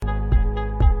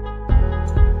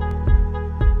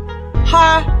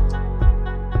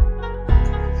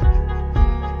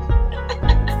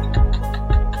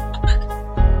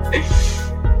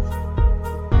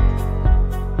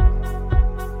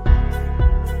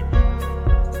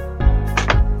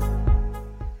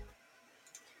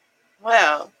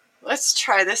let's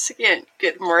try this again.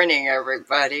 Good morning,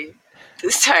 everybody.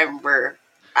 This time we're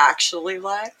actually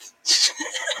live.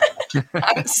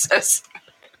 I'm so sorry.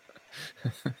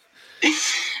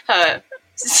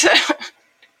 So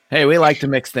Hey, we like to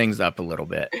mix things up a little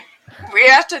bit. We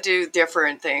have to do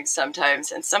different things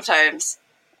sometimes, and sometimes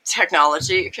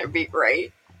technology can be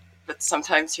great, but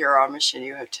sometimes you're on machine,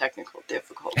 you have technical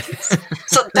difficulties.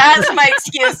 So that's my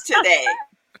excuse today.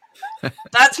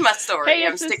 That's my story. Hey,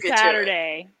 I'm it's sticking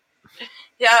Saturday. to it.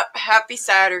 Yep, happy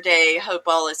Saturday. Hope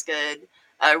all is good.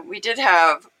 We did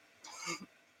have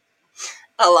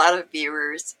a lot of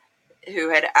viewers who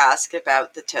had asked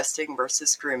about the testing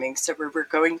versus grooming, so we were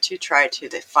going to try to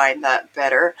define that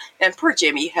better. And poor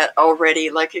Jimmy had already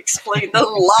explained a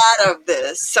lot of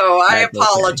this, so I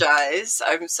apologize.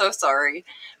 Okay. I'm so sorry.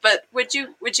 But would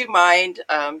you mind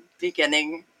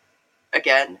beginning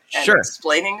again and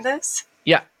explaining this?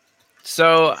 Yeah.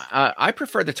 So I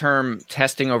prefer the term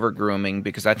testing over grooming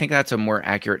because I think that's a more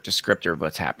accurate descriptor of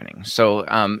what's happening. So,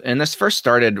 and this first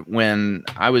started when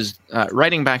I was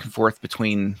writing back and forth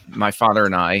between my father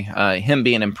and I, him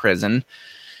being in prison,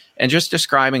 and just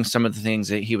describing some of the things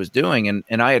that he was doing.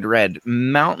 And I had read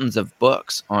mountains of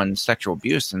books on sexual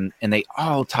abuse, and they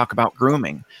all talk about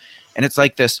grooming. And it's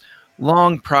like this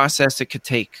long process. It could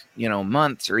take,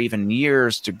 months or even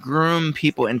years to groom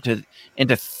people into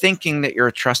thinking that you're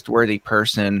a trustworthy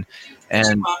person.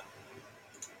 And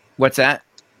what's that?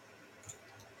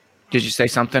 Did you say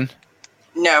something?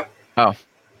 No. Oh,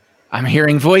 I'm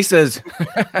hearing voices.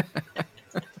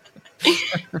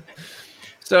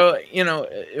 So,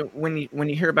 when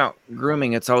you hear about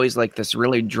grooming, it's always like this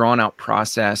really drawn out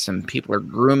process, and people are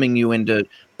grooming you into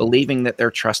believing that they're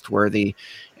trustworthy.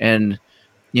 And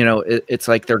it's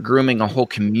like they're grooming a whole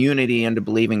community into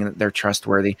believing that they're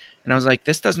trustworthy. And I was like,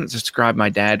 this doesn't describe my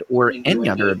dad or any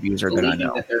other abuser that I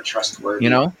know. That they're trustworthy.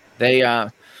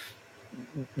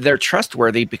 They're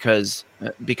trustworthy because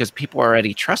people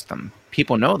already trust them.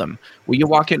 People know them. When you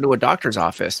walk into a doctor's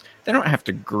office, they don't have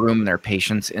to groom their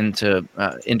patients into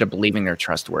believing they're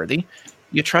trustworthy.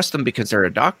 You trust them because they're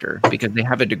a doctor, because they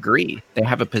have a degree, they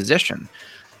have a position.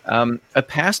 A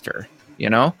pastor, you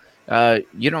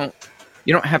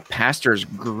don't have pastors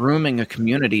grooming a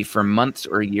community for months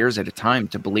or years at a time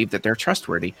to believe that they're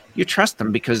trustworthy. You trust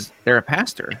them because they're a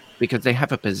pastor, because they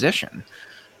have a position,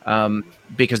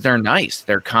 because they're nice,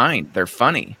 they're kind, they're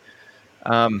funny.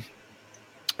 And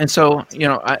so,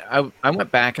 I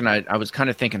went back and I was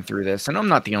kind of thinking through this, and I'm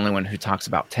not the only one who talks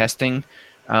about testing,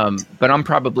 but I'm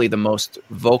probably the most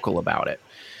vocal about it.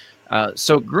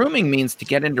 So grooming means to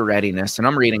get into readiness, and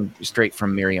I'm reading straight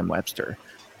from Merriam-Webster.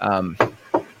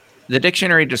 The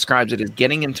dictionary describes it as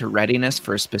getting into readiness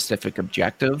for a specific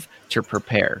objective, to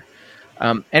prepare.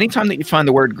 Anytime that you find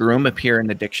the word groom appear in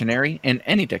the dictionary, in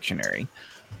any dictionary,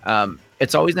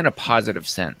 it's always in a positive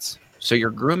sense. So you're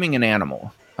grooming an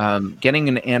animal, getting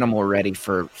an animal ready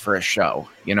for a show.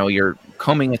 You're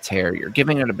combing its hair, you're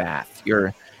giving it a bath,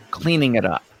 you're cleaning it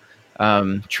up,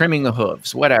 trimming the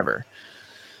hooves, whatever.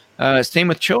 Same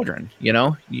with children.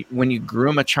 When you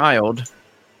groom a child,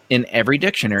 in every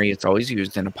dictionary, it's always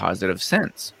used in a positive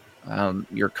sense.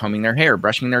 You're combing their hair,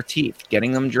 brushing their teeth,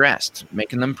 getting them dressed,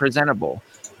 making them presentable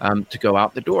to go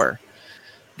out the door.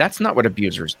 That's not what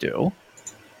abusers do.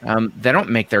 They don't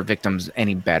make their victims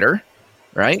any better,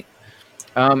 right?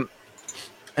 And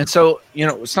so,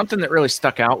 something that really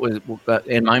stuck out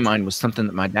in my mind was something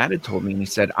that my dad had told me. And he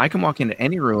said, I can walk into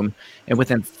any room, and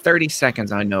within 30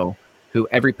 seconds, I know who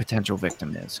every potential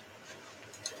victim is.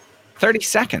 30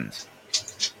 seconds.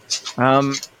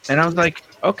 And I was like,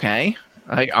 okay,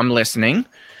 I'm listening.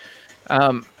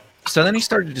 So then he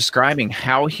started describing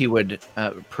how he would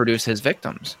produce his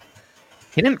victims.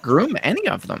 He didn't groom any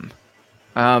of them.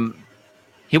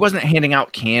 He wasn't handing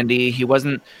out candy. He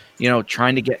wasn't,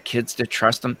 trying to get kids to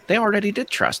trust him. They already did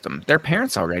trust him. Their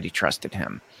parents already trusted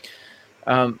him.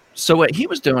 So what he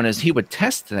was doing is he would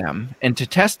test them. And to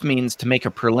test means to make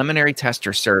a preliminary test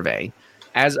or survey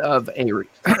as of a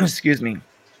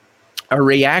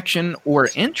reaction or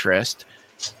interest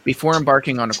before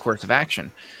embarking on a course of action.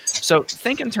 So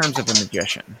think in terms of a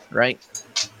magician, right?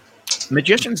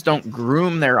 Magicians don't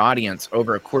groom their audience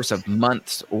over a course of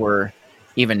months or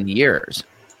even years.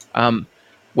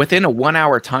 Within a 1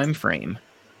 hour time frame,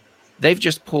 they've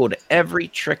just pulled every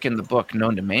trick in the book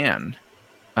known to man,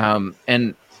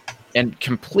 and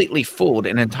completely fooled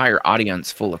an entire audience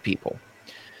full of people.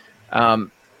 And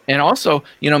also,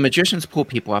 magicians pull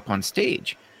people up on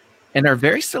stage. And they're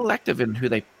very selective in who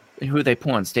they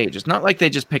pull on stage. It's not like they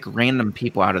just pick random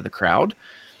people out of the crowd.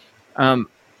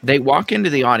 They walk into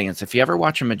the audience. If you ever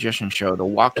watch a magician show, they'll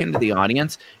walk into the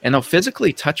audience and they'll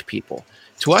physically touch people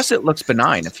To us, it looks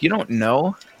benign. If you don't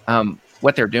know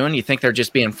what they're doing, you think they're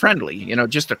just being friendly,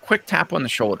 just a quick tap on the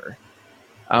shoulder.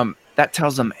 That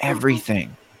tells them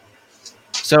everything.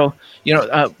 So,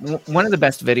 one of the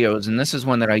best videos, and this is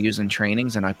one that I use in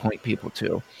trainings and I point people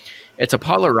to, it's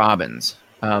Apollo Robbins,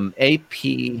 AP,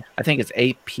 I think it's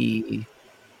APPOLLO,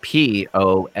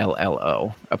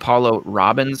 Apollo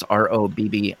Robbins,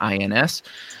 ROBBINS.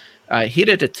 He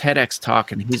did a TEDx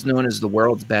talk, and he's known as the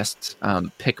world's best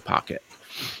pickpocket.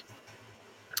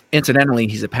 Incidentally,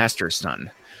 he's a pastor's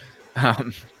son,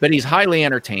 but he's highly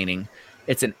entertaining.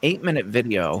 It's an 8-minute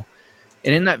video,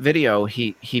 and in that video,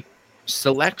 he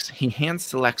hand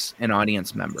selects an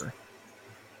audience member,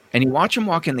 and you watch him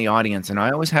walk in the audience. And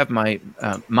I always have my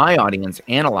audience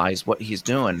analyze what he's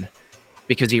doing,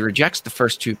 because he rejects the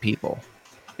first 2 people,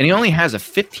 and he only has a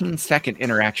 15-second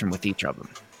interaction with each of them.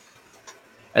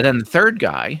 And then the third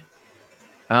guy,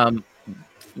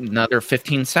 another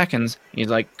 15 seconds, he's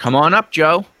like, "Come on up,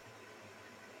 Joe."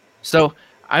 So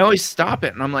I always stop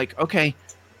it, and I'm like, okay,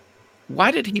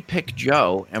 why did he pick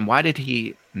Joe, and why did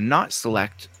he not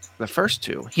select the first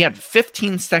 2? He had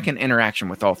 15-second interaction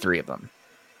with all 3 of them.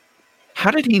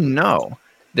 How did he know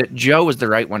that Joe was the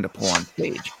right one to pull on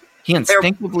stage? He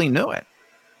instinctively knew it.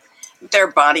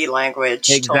 Their body language.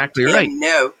 Exactly told right. him,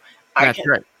 no, that's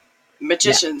right.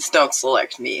 Magicians don't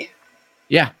select me.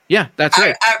 Yeah, that's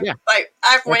right.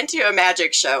 I've went to a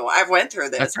magic show. I've went through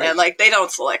this, right. And they don't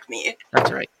select me.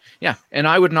 That's right. Yeah, and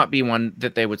I would not be one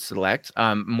that they would select.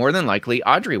 More than likely,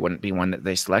 Audrey wouldn't be one that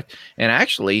they select, and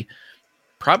actually,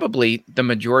 probably the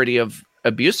majority of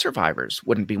abuse survivors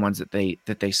wouldn't be ones that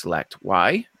they select.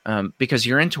 Why? Because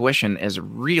your intuition is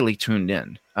really tuned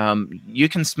in. You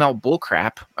can smell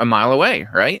bullcrap a mile away,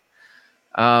 right?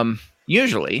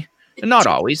 Usually, not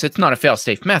always. It's not a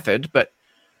fail-safe method, but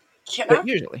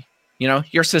usually,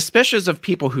 you're suspicious of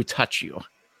people who touch you.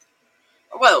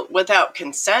 Well, without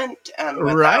consent and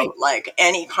without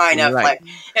any kind of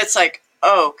it's like,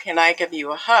 "Oh, can I give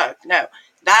you a hug?" No,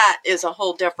 that is a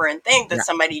whole different thing than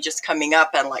somebody just coming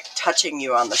up and touching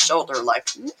you on the shoulder.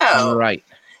 No, right.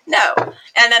 No.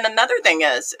 And then another thing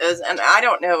is, and I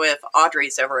don't know if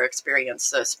Audrey's ever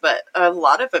experienced this, but a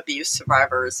lot of abuse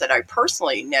survivors that I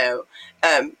personally know,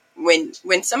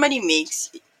 when somebody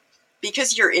makes,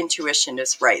 because your intuition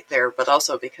is right there, but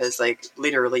also because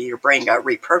literally your brain got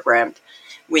reprogrammed,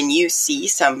 when you see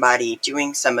somebody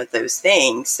doing some of those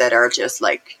things that are just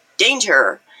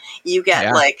danger, you get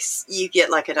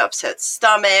an upset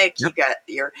stomach. Yep. You got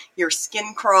your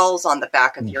skin crawls on the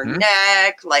back of your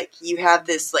neck. You have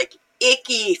this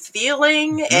icky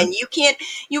feeling, and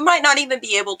you might not even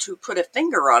be able to put a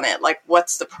finger on it.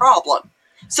 What's the problem?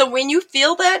 So when you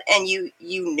feel that and you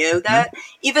know that,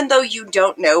 even though you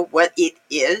don't know what it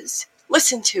is,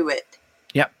 listen to it.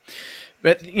 Yep.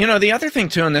 But the other thing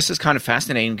too, and this is kind of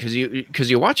fascinating because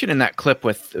you watch it in that clip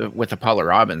with Apollo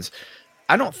Robbins.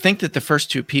 I don't think that the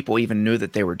first 2 people even knew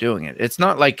that they were doing it. It's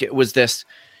not like it was this,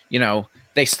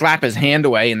 they slap his hand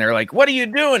away and they're like, "What are you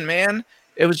doing, man?"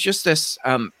 It was just this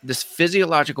this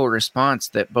physiological response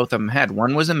that both of them had.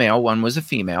 One was a male, one was a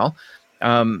female.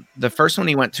 The first one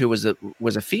he went to was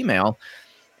a female,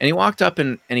 and he walked up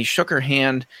and he shook her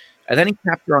hand, and then he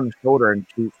tapped her on the shoulder, and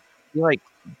she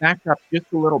backed up just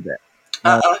a little bit.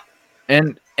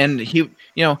 And he,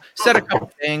 said a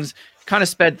couple things, kind of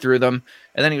sped through them,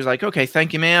 and then he was like, "Okay,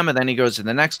 thank you, ma'am." And then he goes to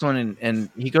the next one, and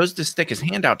he goes to stick his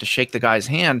hand out to shake the guy's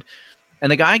hand,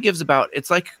 and the guy gives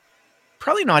it's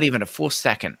probably not even a full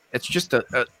second. It's just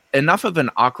enough of an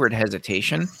awkward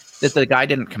hesitation that the guy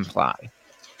didn't comply.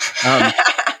 And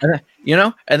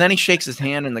then he shakes his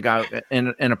hand, and the guy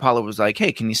and Apollo was like,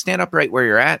 "Hey, can you stand up right where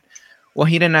you're at?" Well,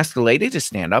 he didn't ask the lady to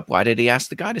stand up. Why did he ask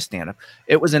the guy to stand up?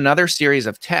 It was another series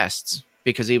of tests,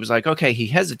 because he was like, "Okay, he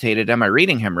hesitated. Am I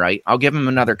reading him right? I'll give him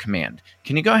another command.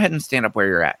 Can you go ahead and stand up where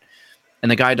you're at?"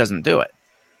 And the guy doesn't do it.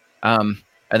 And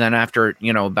then after,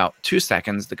 about 2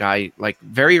 seconds, the guy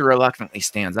very reluctantly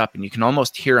stands up, and you can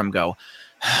almost hear him go,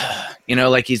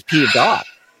 like he's peeved off.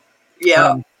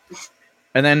 Yeah.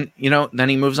 And then, then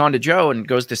he moves on to Joe and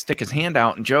goes to stick his hand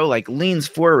out, and Joe leans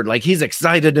forward, he's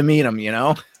excited to meet him, He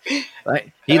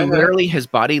literally, his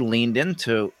body leaned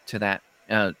into that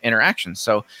interaction.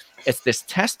 So it's this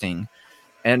testing,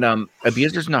 and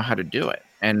abusers know how to do it,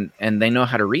 and they know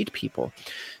how to read people.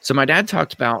 So my dad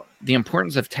talked about the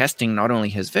importance of testing not only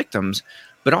his victims,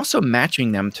 but also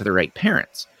matching them to the right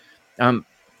parents.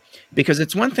 Because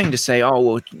it's one thing to say, "Oh,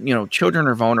 well, children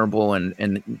are vulnerable,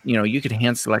 and you could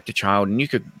hand select a child, and you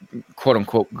could quote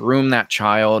unquote groom that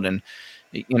child, and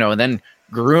then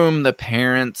groom the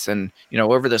parents, and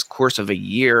over this course of a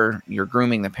year, you're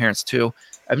grooming the parents too."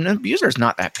 I mean, an abuser is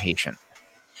not that patient.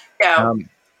 Yeah.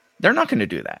 They're not going to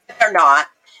do that. They're not.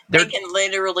 They're, They can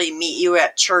literally meet you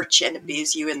at church and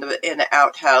abuse you in the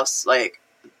outhouse, like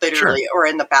literally, or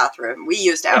in the bathroom. We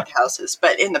used outhouses,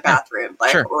 but in the bathroom,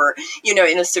 like, or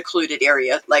in a secluded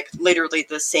area, like literally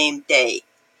the same day.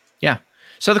 Yeah.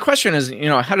 So the question is,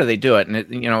 how do they do it? And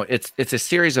it's a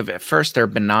series of, at first, they're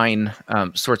benign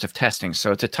sorts of testing.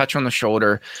 So it's a touch on the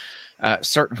shoulder,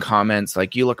 certain comments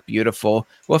like, you look beautiful.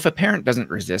 Well, if a parent doesn't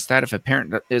resist that, if a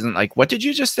parent isn't like, what did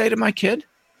you just say to my kid?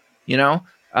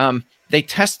 They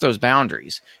test those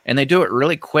boundaries, and they do it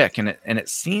really quick. And it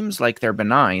seems like they're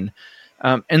benign.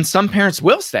 And some parents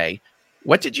will say,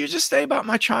 what did you just say about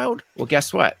my child? Well,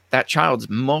 guess what? That child's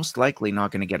most likely not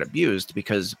going to get abused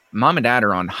because mom and dad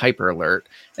are on hyper alert,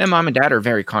 and mom and dad are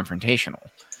very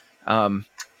confrontational.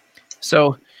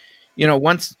 So,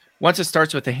 once it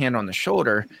starts with the hand on the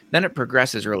shoulder, then it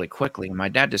progresses really quickly. And my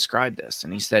dad described this,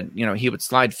 and he said, he would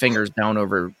slide fingers down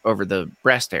over the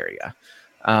breast area.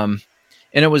 And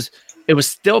it was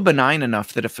still benign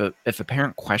enough that if a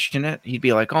parent questioned it, he'd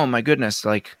be like, oh my goodness,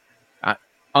 like,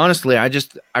 honestly,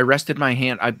 I rested my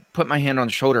hand. I put my hand on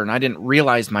the shoulder, and I didn't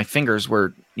realize my fingers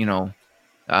were,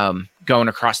 going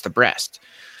across the breast.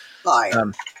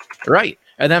 Right.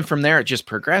 And then from there, it just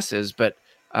progresses. But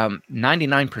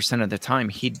 99% of the time,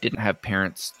 he didn't have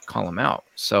parents call him out.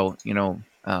 So,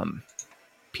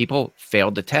 people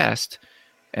failed the test,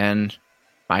 and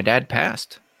my dad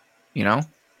passed, and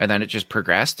then it just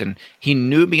progressed. And he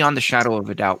knew beyond the shadow of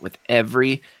a doubt with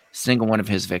every single one of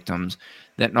his victims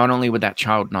that not only would that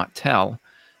child not tell,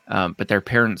 but their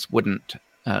parents wouldn't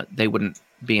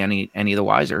be any the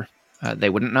wiser. They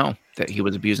wouldn't know that he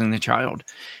was abusing the child.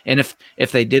 And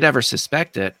if they did ever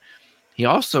suspect it, he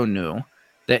also knew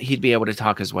that he'd be able to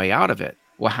talk his way out of it.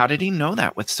 Well, how did he know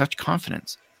that with such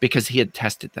confidence? Because he had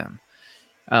tested them.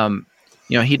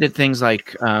 He did things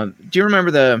like, do you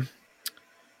remember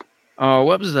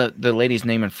what was the lady's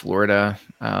name in Florida?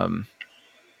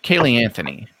 Kaylee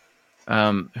Anthony.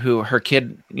 Who her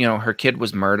kid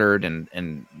was murdered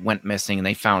and went missing, and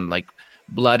they found like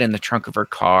blood in the trunk of her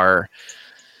car.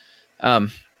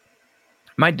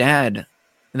 My dad,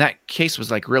 that case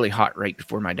was like really hot right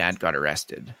before my dad got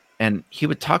arrested, and he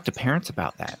would talk to parents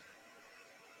about that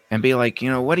and be like,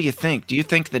 what do you think? Do you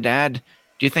think the dad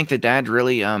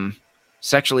really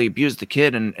sexually abused the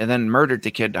kid and then murdered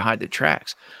the kid to hide the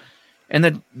tracks?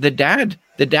 And the dad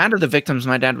of the victims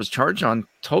my dad was charged on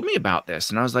told me about this.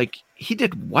 And I was like, he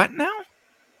did what now?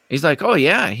 He's like, oh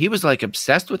yeah, he was like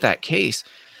obsessed with that case.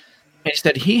 And he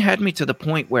said he had me to the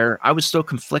point where I was so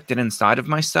conflicted inside of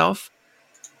myself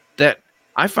that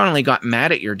I finally got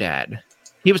mad at your dad.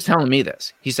 He was telling me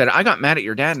this. He said, I got mad at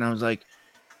your dad. And I was like,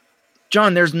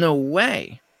 John, there's no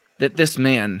way that this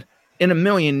man, in a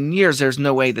million years, there's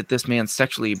no way that this man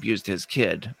sexually abused his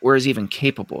kid or is even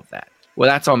capable of that. Well,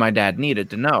 that's all my dad needed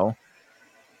to know.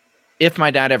 If my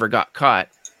dad ever got caught,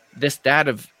 this dad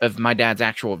of my dad's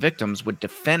actual victims would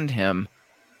defend him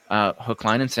hook,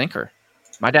 line, and sinker.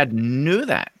 My dad knew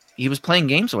that. He was playing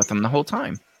games with them the whole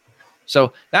time.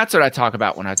 So that's what I talk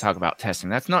about when I talk about testing.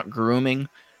 That's not grooming.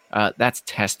 That's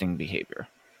testing behavior.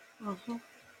 Mm-hmm.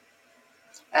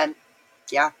 And,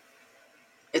 yeah,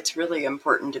 it's really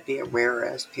important to be aware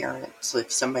as parents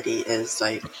if somebody is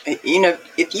like,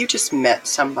 if you just met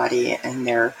somebody and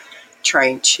they're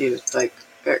trying to like,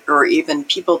 or even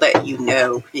people that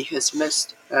because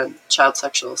most child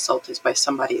sexual assault is by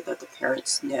somebody that the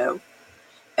parents know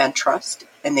and trust,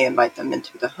 and they invite them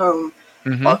into the home,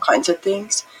 all kinds of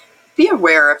things. Be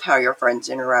aware of how your friends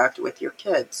interact with your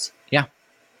kids. Yeah.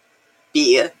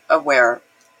 Be aware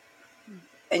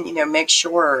and, make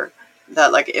sure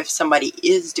that like if somebody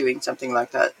is doing something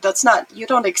like that, you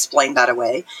don't explain that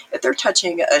away. If they're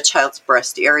touching a child's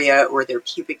breast area or their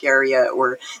pubic area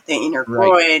or the inner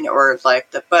groin or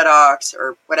like the buttocks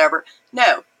or whatever,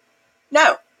 no,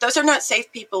 those are not safe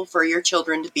people for your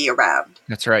children to be around.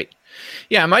 That's right.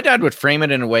 Yeah, my dad would frame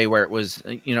it in a way where it was,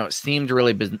 it seemed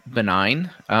really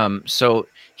benign. So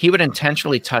he would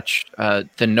intentionally touch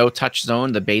the no-touch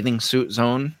zone, the bathing suit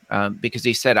zone, because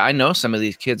he said, I know some of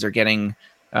these kids are getting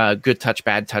good touch,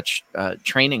 bad touch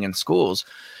training in schools.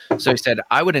 So he said,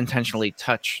 I would intentionally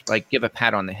touch, like give a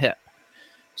pat on the hip.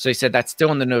 So he said, that's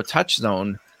still in the no touch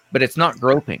zone, but it's not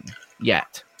groping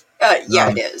yet.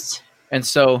 It is. And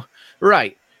so,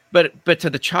 right. But to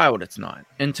the child, it's not.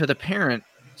 And to the parent,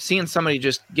 seeing somebody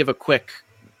just give a quick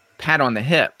pat on the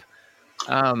hip,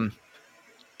 to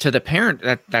the parent,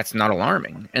 that's not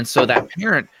alarming. And so that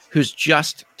parent who's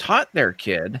just taught their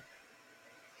kid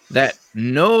that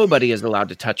nobody is allowed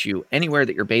to touch you anywhere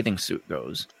that your bathing suit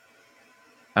goes,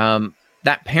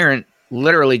 that parent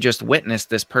literally just witnessed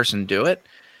this person do it.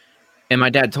 And my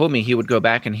dad told me he would go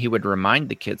back and he would remind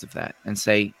the kids of that and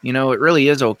say, you know, it really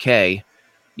is okay.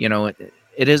 You know,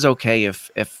 it is okay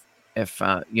if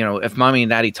you know, if mommy and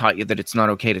daddy taught you that it's not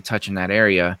okay to touch in that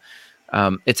area,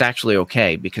 it's actually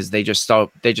okay because they just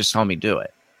saw me do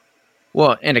it.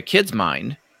 Well, in a kid's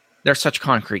mind, they're such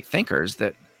concrete thinkers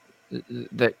that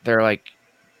they're like,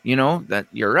 you know, that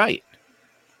you're right.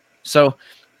 So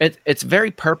it's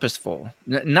very purposeful.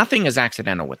 Nothing is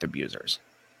accidental with abusers.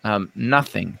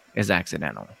 Nothing is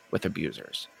accidental with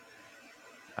abusers.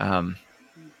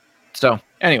 So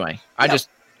anyway, I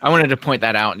wanted to point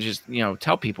that out and just, you know,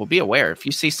 tell people, be aware. If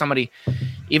you see somebody,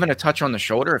 even a touch on the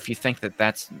shoulder, if you think that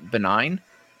that's benign,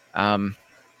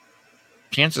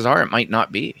 chances are it might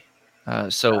not be.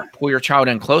 So pull your child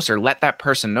in closer, let that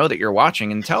person know that you're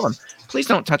watching and tell them, please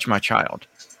don't touch my child.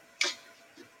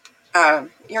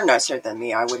 You're nicer than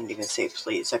me. I wouldn't even say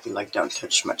please. I'd be like, don't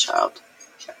touch my child.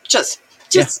 Just,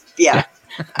 yeah.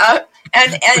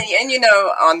 And you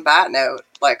know, on that note,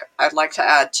 like, I'd like to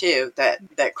add too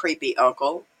that creepy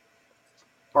uncle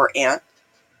or aunt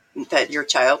that your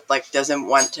child like doesn't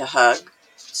want to hug.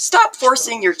 Stop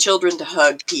forcing your children to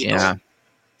hug people. Yeah.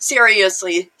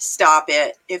 Seriously, stop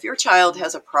it. If your child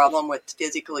has a problem with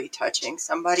physically touching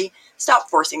somebody, stop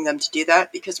forcing them to do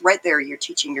that, because right there you're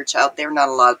teaching your child they're not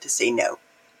allowed to say no.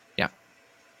 Yeah.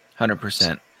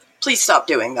 100%. Please stop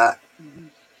doing that.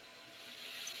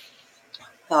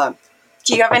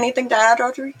 Do you have anything to add,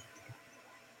 Audrey?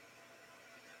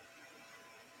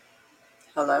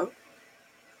 Hello?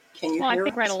 Can you hear I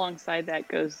think us? right alongside that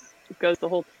goes the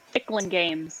whole tickling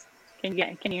games. Can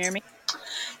you hear me?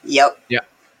 Yep. Yeah.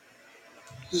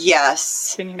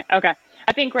 Yes. Can you hear me? Okay.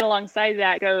 I think right alongside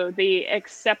that go the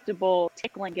acceptable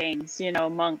tickling games, you know,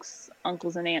 amongst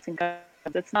uncles and aunts and cousins.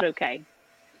 It's not okay.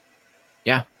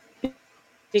 Yeah.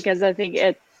 Because I think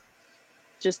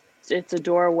it's a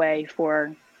doorway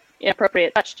for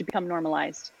inappropriate touch to become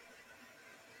normalized.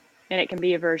 And it can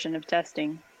be a version of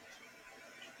testing.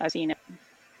 I've seen it.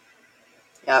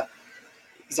 Yep.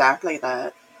 Exactly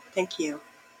that. Thank you.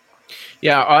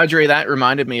 Yeah, Audrey, that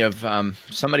reminded me of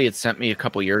somebody had sent me a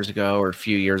couple years ago or a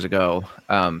few years ago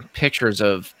pictures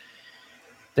of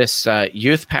this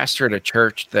youth pastor at a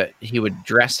church that he would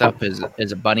dress up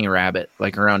as a bunny rabbit,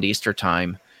 like around Easter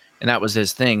time. And that was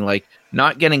his thing, like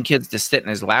not getting kids to sit in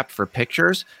his lap for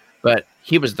pictures, but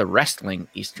he was the wrestling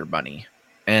Easter bunny.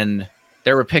 And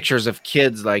there were pictures of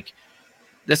kids like,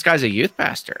 this guy's a youth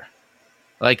pastor.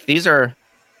 Like, these are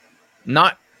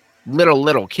not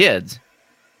little kids.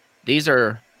 These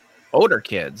are older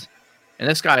kids. And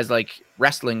this guy's like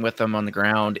wrestling with them on the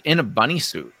ground in a bunny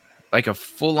suit, like a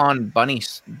full-on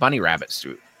bunny rabbit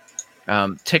suit,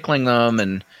 tickling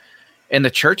them. And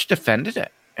the church defended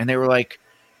it. And they were like,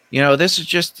 you know, this is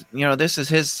just, you know, this is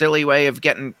his silly way of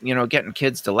getting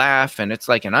kids to laugh. And it's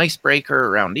like an icebreaker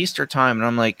around Easter time. And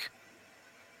I'm like,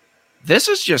 this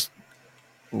is just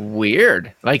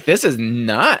weird. Like, this is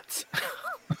nuts.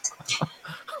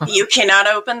 You cannot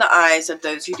open the eyes of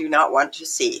those you do not want to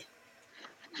see.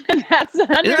 That's an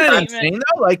understatement. Isn't it insane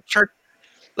though?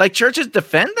 Like churches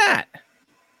defend that.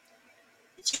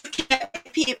 You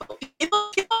can't, people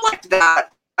like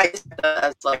that, I see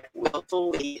as like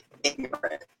willfully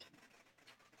ignorant.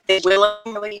 They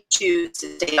willingly choose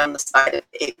to stay on the side of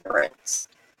ignorance.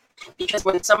 Because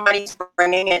when somebody's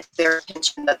bringing it to their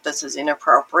attention that this is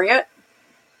inappropriate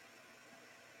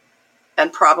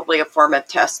and probably a form of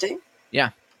testing,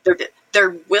 yeah,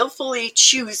 they're willfully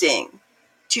choosing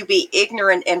to be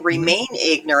ignorant and remain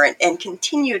ignorant and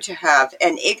continue to have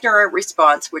an ignorant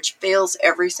response, which fails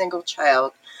every single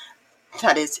child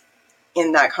that is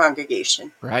in that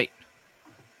congregation. Right.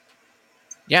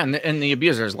 Yeah, and the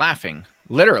abuser is laughing,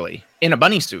 literally, in a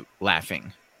bunny suit,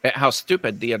 laughing at how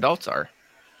stupid the adults are.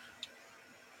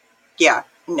 Yeah,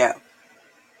 no.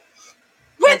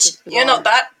 Which, you know,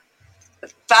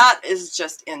 that is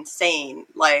just insane.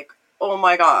 Like, oh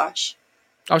my gosh.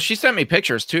 Oh, she sent me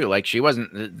pictures too. Like,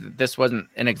 this wasn't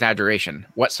an exaggeration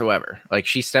whatsoever. Like,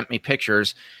 she sent me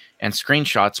pictures and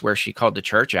screenshots where she called the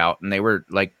church out, and they were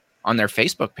like on their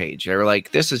Facebook page. They were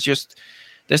like, this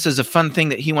is a fun thing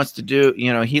that he wants to do.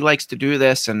 You know, he likes to do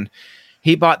this, and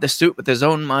he bought the suit with his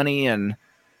own money. And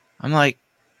I'm like,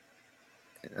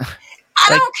 I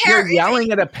don't care. You're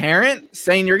yelling at a parent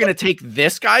saying you're going to take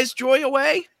this guy's joy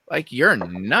away? Like, you're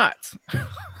nuts.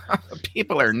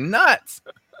 People are nuts.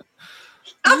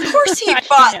 Of course he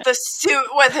bought the suit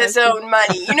with his own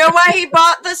money. You know why he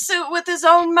bought the suit with his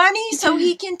own money? So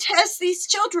he can test these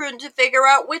children to figure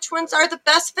out which ones are the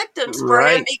best victims for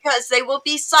him, because they will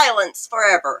be silenced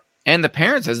forever. And the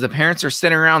parents, as the parents are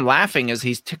sitting around laughing as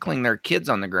he's tickling their kids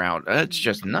on the ground. It's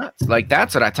just nuts. Like,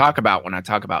 that's what I talk about when I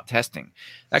talk about testing.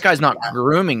 That guy's not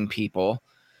grooming people.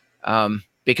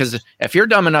 Because if you're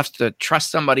dumb enough to trust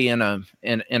somebody in a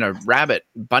rabbit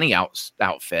bunny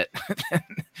outfit,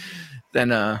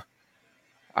 then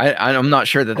I'm not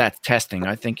sure that that's testing.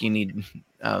 I think you need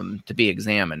to be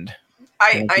examined.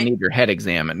 You need your head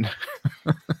examined.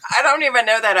 I don't even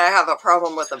know that I have a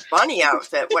problem with a bunny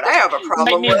outfit. What I have a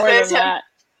problem with is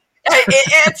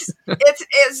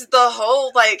it's the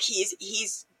whole, like,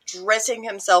 he's dressing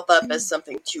himself up as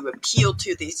something to appeal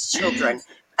to these children,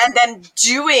 and then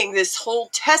doing this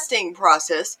whole testing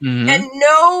process, and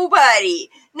nobody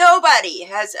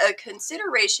has a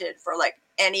consideration for, like,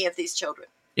 any of these children.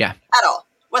 Yeah. At all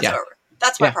whatsoever. Yeah.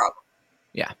 That's my problem.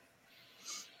 Yeah.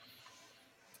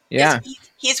 Yeah.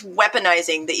 He's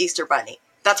weaponizing the Easter Bunny.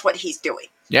 That's what he's doing.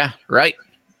 Yeah, right.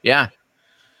 Yeah.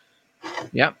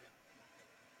 Yep.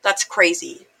 That's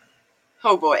crazy.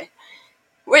 Oh boy.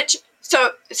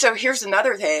 So here's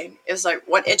another thing, is like,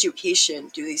 what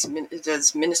education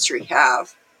does ministry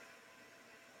have?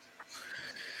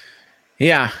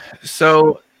 Yeah.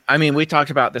 So, I mean, we talked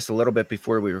about this a little bit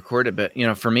before we recorded, but, you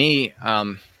know, for me,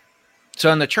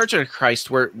 so in the Church of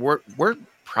Christ, we're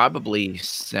probably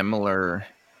similar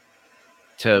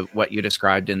to what you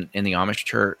described in the Amish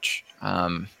church,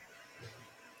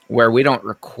 where we don't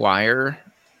require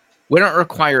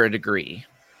a degree.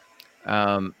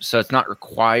 So it's not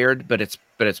required, but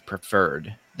it's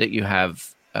preferred that you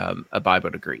have a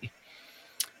Bible degree.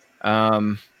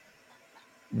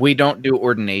 We don't do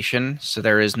ordination, so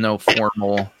there is no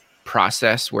formal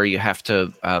process where you have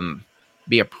to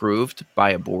be approved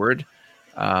by a board.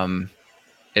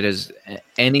 It is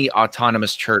any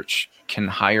autonomous church can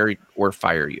hire or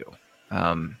fire you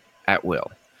at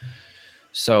will.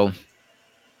 So,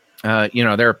 you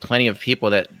know, there are plenty of people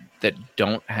that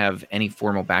don't have any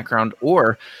formal background,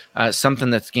 or something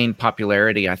that's gained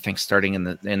popularity, I think, starting in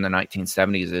the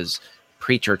 1970s, is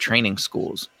preacher training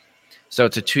schools. So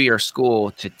it's a 2-year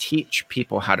school to teach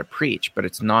people how to preach, but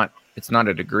it's not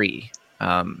a degree.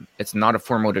 It's not a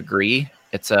formal degree.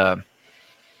 It's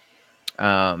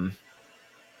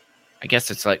I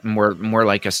guess it's like more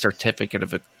like a certificate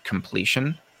of a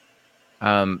completion.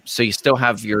 So you still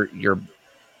have your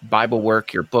Bible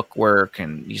work, your book work,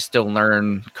 and you still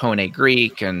learn Koine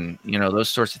Greek and, you know, those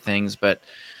sorts of things, but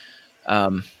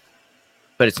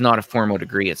it's not a formal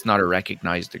degree. It's not a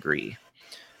recognized degree.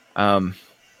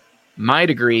 My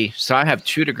degree, so I have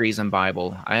 2 degrees in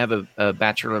Bible. I have a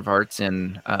Bachelor of Arts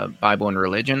in Bible and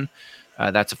Religion.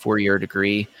 That's a 4-year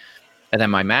degree. And then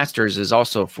my master's is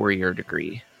also a 4-year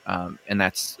degree. And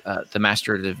that's the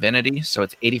Master of Divinity. So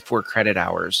it's 84 credit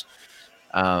hours.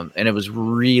 And it was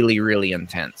really, really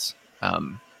intense.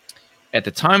 At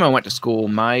the time I went to school,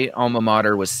 my alma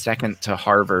mater was second to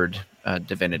Harvard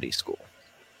Divinity School.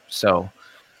 So,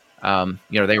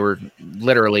 you know, they were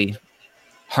literally,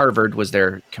 Harvard was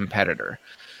their competitor.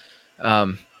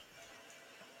 And,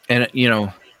 you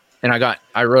know, and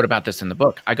I wrote about this in the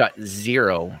book. I got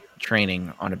 0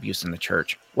 training on abuse in the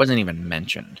church. Wasn't even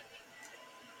mentioned.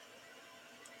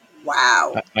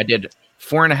 Wow. I did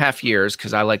 4.5 years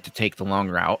because I like to take the long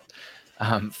route.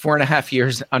 4.5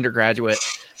 years undergraduate,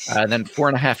 then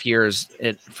 4.5 years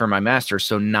for my master's.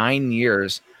 So 9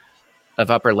 years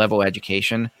of upper level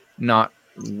education, not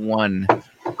one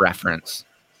reference,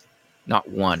 not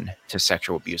one to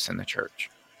sexual abuse in the church.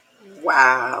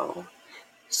 Wow.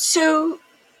 So,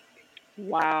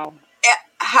 wow.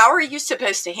 How are you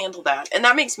supposed to handle that? And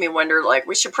that makes me wonder, like,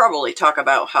 we should probably talk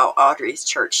about how Audrey's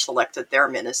church selected their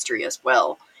ministry as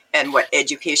well, and what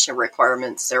education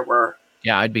requirements there were.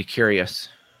 Yeah, I'd be curious.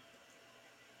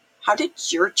 How did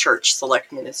your church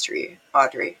select ministry,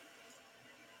 Audrey?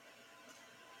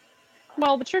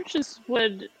 Well, the churches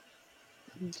would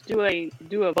do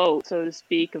a vote, so to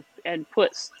speak, and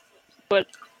put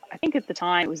I think at the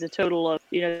time it was a total of,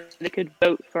 you know, they could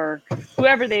vote for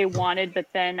whoever they wanted, but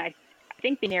then I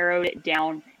think they narrowed it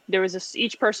down. There was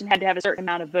each person had to have a certain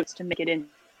amount of votes to make it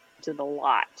into the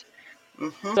lot.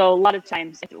 Mm-hmm. So a lot of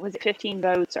times, if it was 15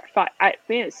 votes or 5, I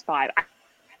think it was 5.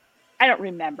 I don't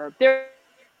remember. There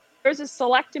was a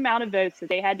select amount of votes that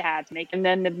they had to have to make, and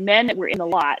then the men that were in the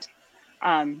lot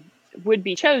would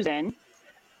be chosen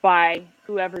by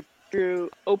whoever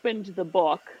opened the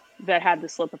book that had the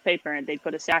slip of paper, and they'd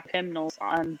put a stack of hymnals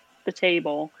on the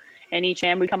table, and each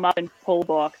man would come up and pull a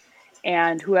book,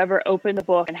 and whoever opened the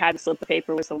book and had the slip of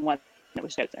paper was the one that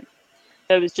was chosen.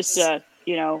 So it was just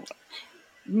you know,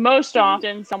 most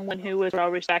often someone who was well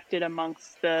respected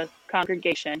amongst the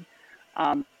congregation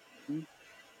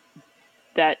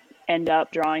that end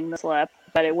up drawing the slip,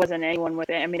 but it wasn't anyone with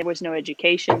it. I mean, there was no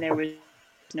education, there was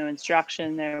no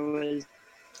instruction, there was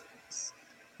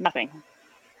nothing.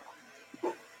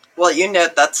 Well,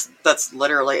 that's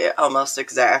literally almost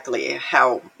exactly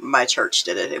how my church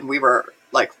did it, and we were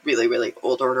like really, really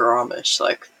old order Amish,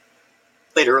 like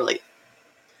literally.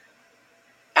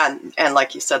 And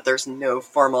like you said, there's no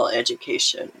formal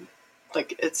education.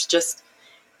 Like it's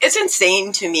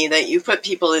insane to me that you put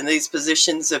people in these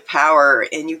positions of power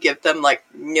and you give them like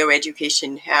no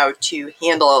education how to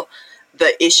handle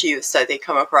the issues that they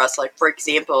come across. Like, for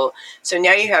example, so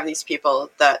now you have these people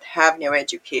that have no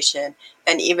education,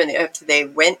 and even if they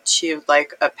went to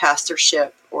like a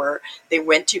pastorship or they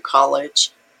went to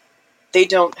college, they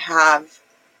don't have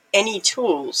any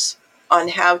tools on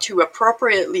how to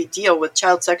appropriately deal with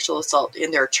child sexual assault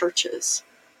in their churches.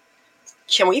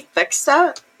 Can we fix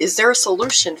that? Is there a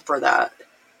solution for that?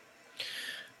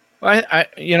 Well,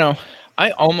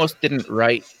 I almost didn't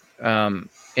write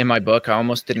in my book. I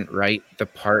almost didn't write the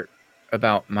part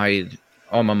about my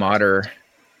alma mater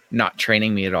not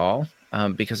training me at all,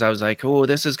 because I was like, oh,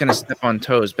 this is going to step on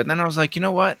toes. But then I was like, you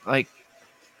know what? Like,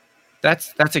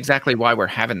 that's exactly why we're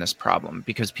having this problem,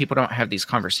 because people don't have these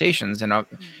conversations. And I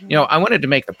wanted to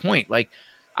make the point, like,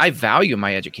 I value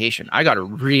my education. I got a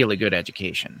really good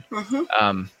education.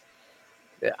 Mm-hmm.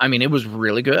 I mean, it was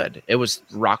really good. It was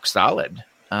rock solid.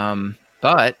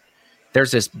 But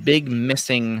there's this big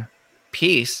missing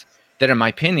piece that, in my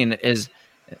opinion, is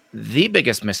the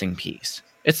biggest missing piece.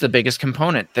 It's the biggest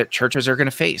component that churches are going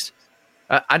to face.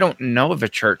 I don't know of a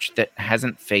church that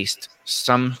hasn't faced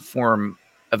some form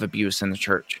of abuse in the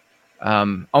church,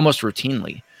 almost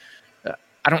routinely.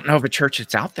 I don't know of a church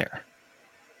that's out there.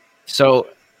 So,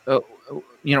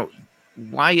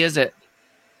 why is it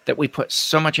that we put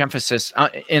so much emphasis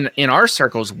in our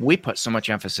circles? We put so much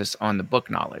emphasis on the book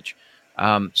knowledge.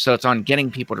 So it's on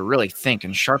getting people to really think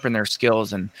and sharpen their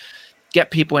skills and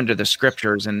get people into the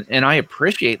scriptures. And I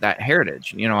appreciate that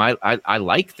heritage. I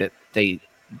like that they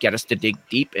get us to dig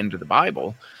deep into the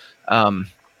Bible,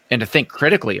 and to think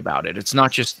critically about it. It's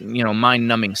not just, mind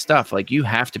numbing stuff. Like, you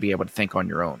have to be able to think on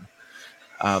your own.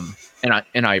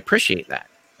 And I appreciate that.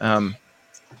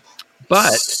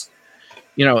 But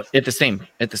at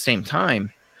the same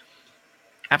time,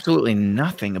 absolutely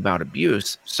nothing about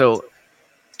abuse. So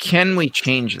can we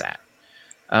change that?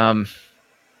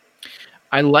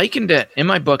 I likened it in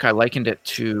my book. I likened it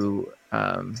to,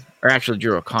 or actually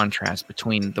drew a contrast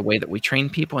between the way that we train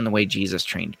people and the way Jesus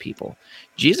trained people.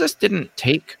 Jesus didn't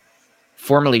take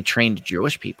formally trained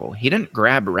Jewish people. He didn't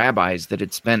grab rabbis that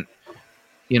had spent,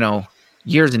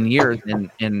 years and years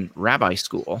in rabbi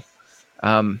school.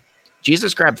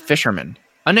 Jesus grabbed fishermen,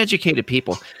 uneducated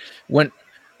people. When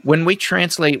we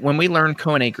learn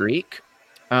Koine Greek,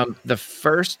 the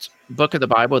first book of the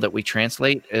Bible that we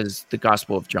translate is the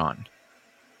Gospel of John,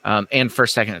 and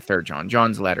 1st, 2nd, and 3rd John,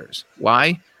 John's letters.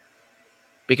 Why?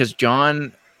 Because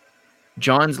John's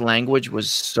language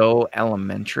was so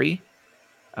elementary.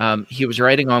 He was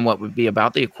writing on what would be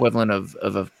about the equivalent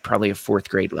of probably a 4th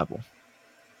grade level.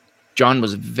 John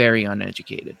was very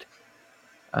uneducated.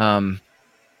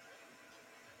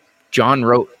 John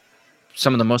wrote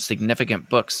some of the most significant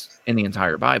books in the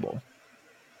entire Bible.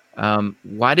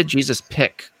 Why did Jesus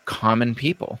pick common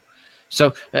people?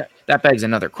 So that begs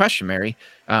another question, Mary,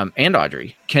 and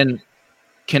Audrey. Can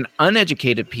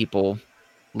uneducated people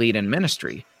lead in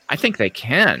ministry? I think they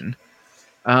can.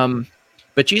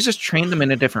 But Jesus trained them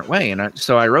in a different way. And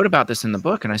so I wrote about this in the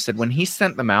book, and I said, when he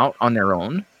sent them out on their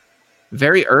own,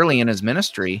 very early in his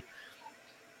ministry,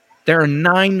 there are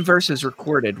 9 verses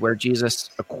recorded where Jesus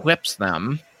equips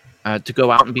them to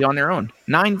go out and be on their own.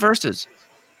 9 verses.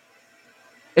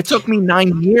 It took me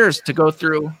 9 years to go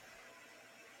through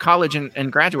college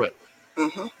and graduate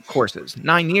courses.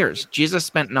 9 years. Jesus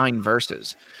spent 9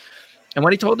 verses. And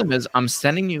what he told them is, I'm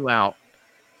sending you out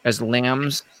as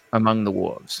lambs among the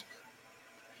wolves.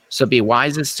 So be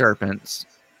wise as serpents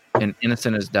and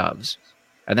innocent as doves.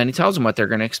 And then he tells them what they're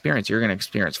going to experience. You're going to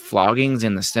experience floggings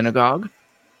in the synagogue.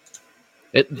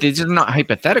 These are not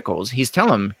hypotheticals. He's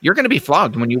telling them, you're going to be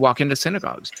flogged when you walk into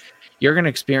synagogues. You're going to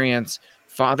experience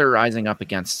father rising up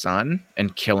against son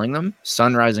and killing them,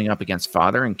 son rising up against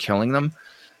father and killing them.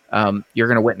 You're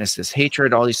going to witness this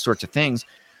hatred, all these sorts of things.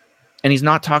 And he's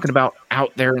not talking about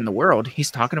out there in the world.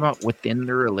 He's talking about within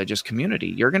the religious community.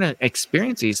 You're going to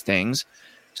experience these things.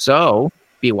 So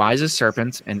be wise as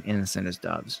serpents and innocent as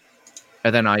doves.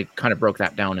 And then I kind of broke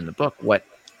that down in the book, what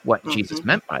Jesus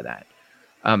meant by that.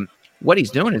 What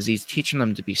he's doing is he's teaching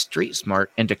them to be street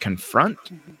smart and to confront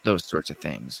those sorts of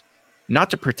things, not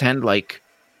to pretend like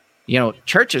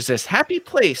church is this happy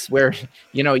place where,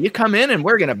 you come in and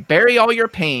we're going to bury all your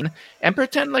pain and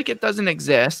pretend like it doesn't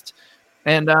exist.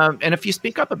 And if you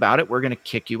speak up about it, we're going to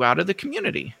kick you out of the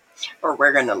community. Or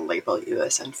we're going to label you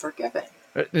as unforgiving.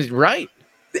 Right.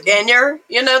 And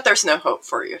there's no hope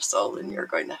for your soul and you're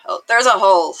going to hell. There's a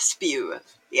whole spew of,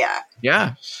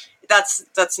 Yeah.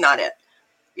 That's not it.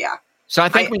 Yeah. So I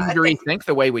think we need to rethink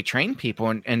the way we train people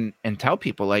and tell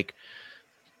people, like,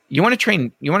 you want to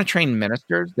train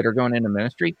ministers that are going into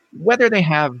ministry, whether they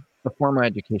have a formal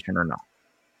education or not.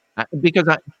 Because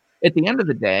at the end of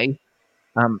the day,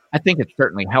 I think it's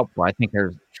certainly helpful. I think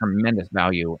there's tremendous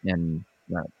value in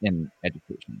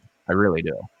education. I really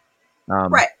do.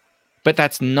 Right. But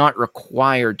that's not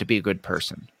required to be a good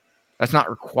person. That's not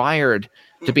required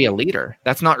to be a leader.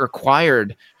 That's not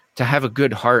required to have a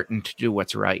good heart and to do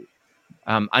what's right.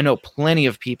 I know plenty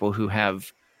of people who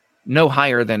have no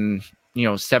higher than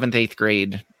 7th, 8th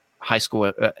grade high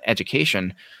school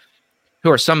education, who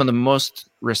are some of the most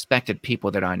respected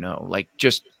people that I know. Like,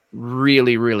 just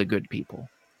really, really good people,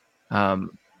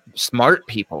 smart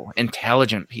people,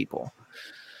 intelligent people.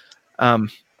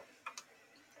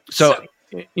 So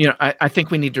I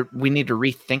think we need to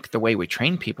rethink the way we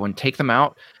train people and take them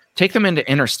into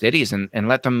inner cities and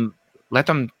let them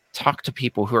talk to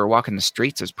people who are walking the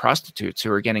streets as prostitutes, who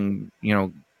are getting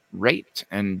raped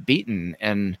and beaten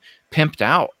and pimped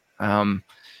out,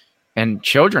 and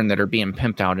children that are being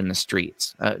pimped out in the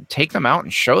streets. Take them out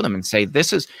and show them and say,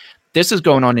 this is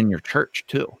going on in your church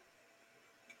too.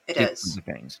 It is.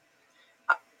 Things.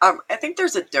 I think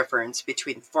there's a difference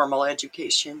between formal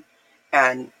education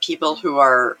and people who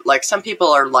are, like, some people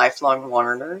are lifelong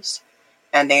learners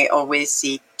and they always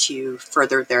seek to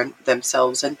further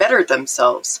themselves and better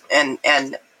themselves and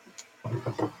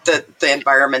the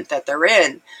environment that they're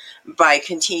in by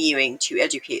continuing to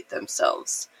educate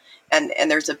themselves. And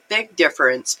there's a big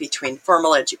difference between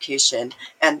formal education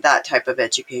and that type of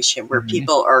education where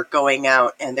people are going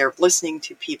out and they're listening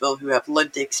to people who have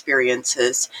lived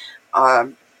experiences.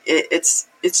 It's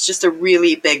just a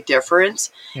really big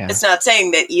difference. Yeah. It's not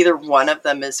saying that either one of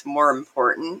them is more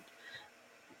important,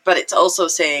 but it's also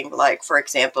saying, like, for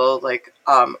example, like,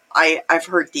 I've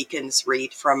heard deacons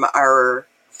read from our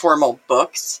formal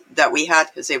books that we had,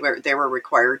 because they were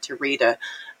required to read a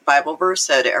Bible verse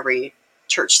at every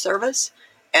church service.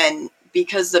 And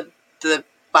because the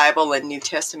Bible and New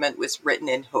Testament was written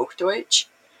in Hochdeutsch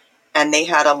and they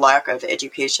had a lack of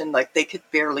education, like, they could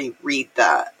barely read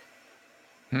that.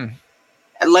 And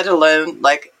let alone,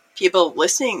 like, people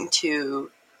listening to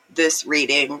this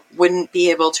reading wouldn't be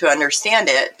able to understand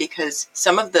it, because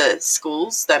some of the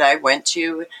schools that I went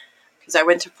to, because I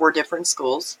went to 4 different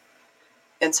schools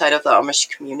inside of the Amish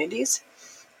communities,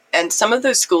 and some of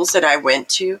those schools that I went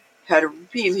to had a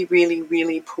really, really,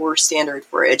 really poor standard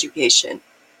for education,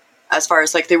 as far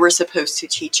as, like, they were supposed to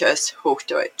teach us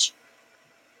Hochdeutsch.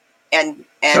 And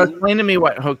so explain to me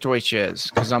what Hochdeutsch is,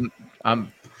 because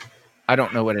I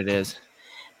don't know what it is.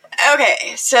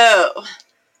 Okay, so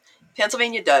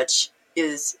Pennsylvania Dutch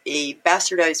is a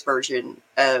bastardized version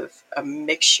of a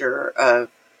mixture of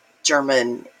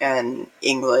German and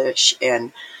English,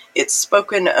 and it's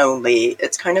spoken only.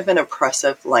 It's kind of an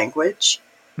oppressive language.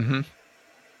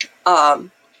 But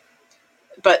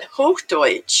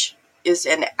Hochdeutsch is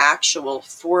an actual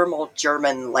formal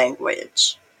German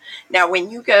language. Now, when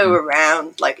you go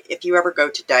around, like, if you ever go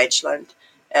to Deutschland,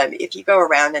 if you go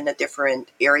around in the different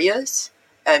areas,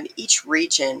 each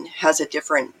region has a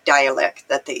different dialect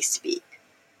that they speak.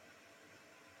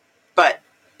 But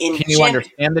can you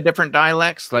understand the different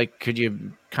dialects? Like, could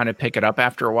you kind of pick it up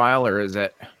after a while, or is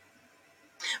it?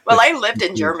 Well, I lived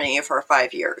in Germany for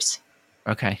 5 years.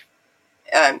 Okay.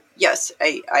 Yes,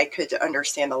 I could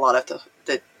understand a lot of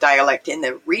the dialect in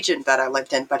the region that I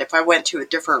lived in, but if I went to a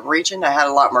different region, I had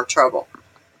a lot more trouble.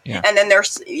 Yeah. And then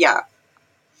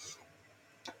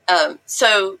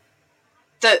so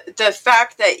the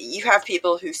fact that you have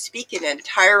people who speak an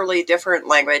entirely different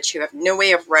language, who have no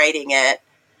way of writing it,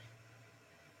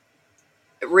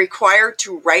 required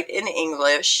to write in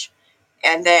English,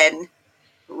 and then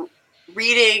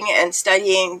reading and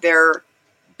studying their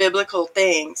biblical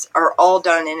things are all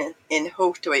done in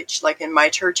Hochdeutsch. Like in my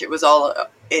church, it was all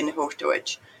in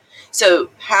Hochdeutsch.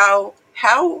 So how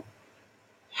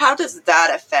does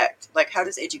that affect, like, how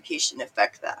does education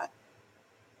affect that?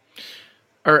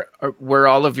 Or were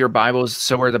all of your Bibles,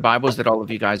 so were the Bibles that all of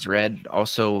you guys read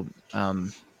also,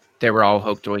 they were all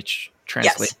Hochdeutsch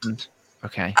translations? Yes.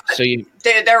 Okay. So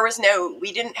there was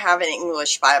we didn't have an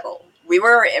English Bible. We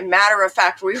were, a matter of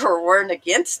fact, we were warned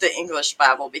against the English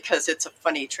Bible because it's a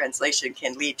funny translation,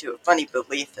 can lead to a funny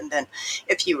belief. And then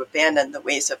if you abandon the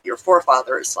ways of your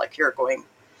forefathers, like, you're going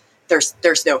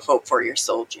there's no hope for your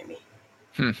soul, Jimmy.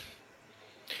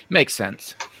 Makes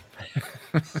sense.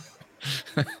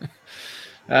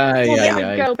 They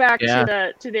would go back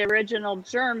yeah. to the original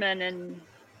German, and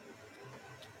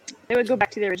they would go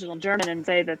back to the original German and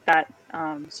say that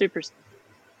supersedes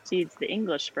the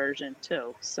English version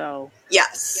too. So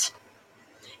yes.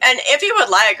 And if you would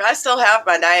like, I still have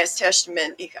my Nya's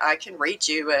Testament. I can read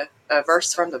you a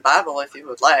verse from the Bible if you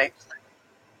would like.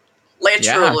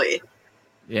 Literally.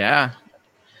 Yeah.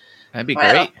 That'd be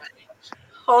great.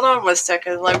 Hold on 1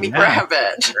 second. Let me grab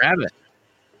it. Grab it.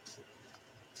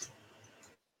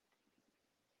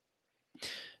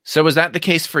 So was that the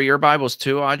case for your Bibles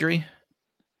too, Audrey?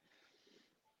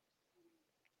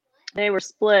 They were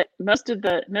split. Most of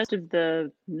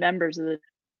the members of the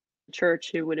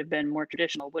church who would have been more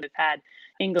traditional would have had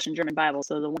English and German Bibles.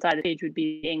 So the one side of the page would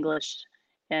be English,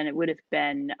 and it would have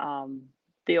been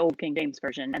the old King James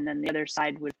version, and then the other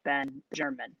side would have been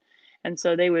German. And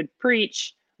so they would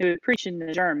preach in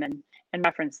the German and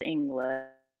reference the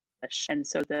English. And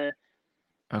so the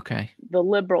more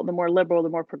liberal, the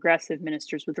more progressive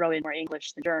ministers would throw in more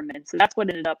English than German. And so that's what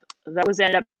ended up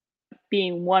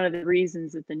being one of the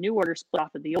reasons that the New Order split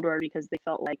off of the Old Order, because they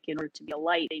felt like in order to be a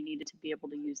light, they needed to be able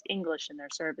to use English in their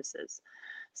services.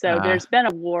 So there's been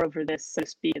a war over this, so to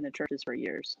speak, in the churches for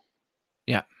years.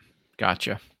 Yeah,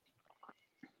 gotcha.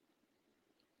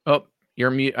 Oh,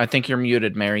 you're mute. I think you're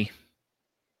muted, Mary.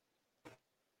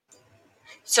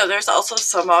 So there's also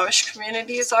some Amish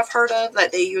communities I've heard of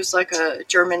that they use like a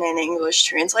German and English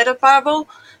translated Bible,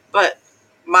 but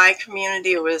my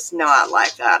community was not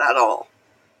like that at all.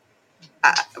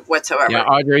 Whatsoever. Yeah,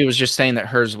 Audrey was just saying that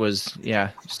hers was,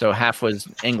 so half was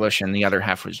English and the other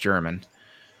half was German.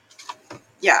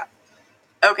 Yeah.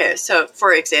 Okay, so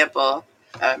for example,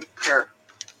 here,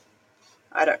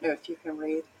 I don't know if you can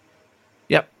read.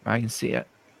 Yep, I can see it.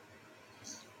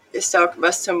 Es sagt,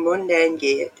 was zum Munde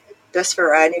geht, das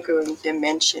Vereinigung der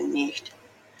Menschen nicht,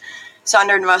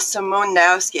 sondern was zum Mund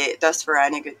ausgeht, das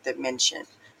vereinigt den Menschen.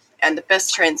 And the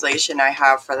best translation I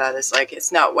have for that is like,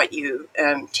 it's not what you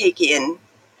take in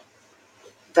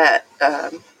that,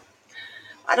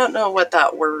 I don't know what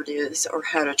that word is or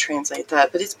how to translate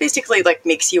that, but it's basically like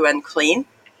makes you unclean,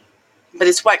 but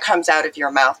it's what comes out of your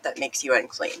mouth that makes you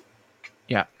unclean.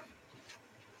 Yeah.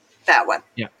 That one.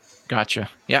 Yeah.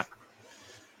 Gotcha. Yeah.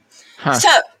 Huh.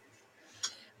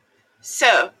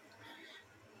 So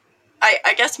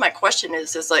I guess my question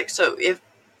is like, so if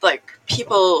like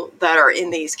people that are in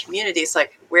these communities,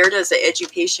 like where does the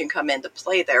education come into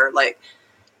play there? Like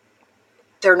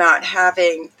they're not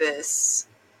having this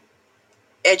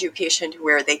education to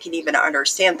where they can even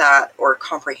understand that or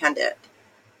comprehend it.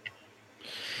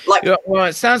 Like, well,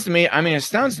 it sounds to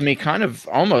me kind of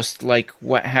almost like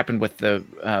what happened with the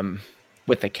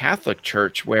Catholic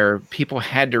Church, where people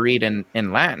had to read in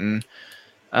Latin.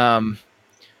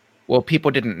 Well,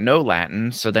 people didn't know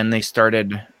Latin, so then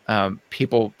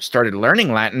people started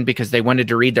learning Latin because they wanted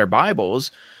to read their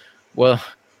Bibles. Well,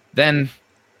 then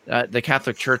the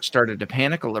Catholic Church started to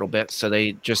panic a little bit, so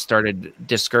they just started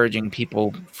discouraging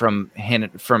people from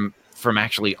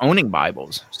actually owning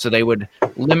Bibles. So they would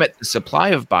limit the supply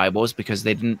of Bibles because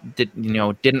they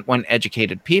didn't want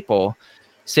educated people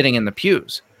sitting in the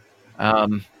pews.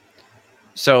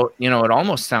 So it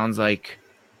almost sounds like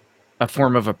a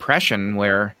form of oppression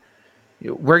where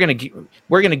we're going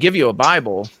to give you a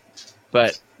Bible,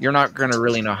 but you're not going to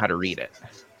really know how to read it.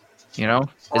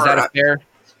 Is that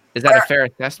a fair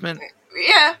assessment?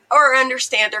 Yeah, or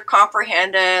understand or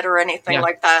comprehend it or anything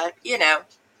like that.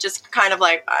 Just kind of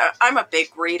like, I'm a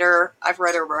big reader. I've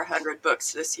read over 100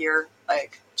 books this year.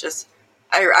 Like,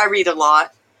 I read a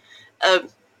lot.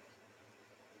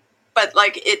 But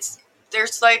like,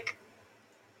 there's like,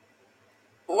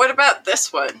 what about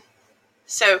this one?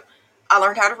 So I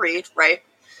learned how to read, right?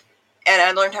 And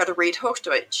I learned how to read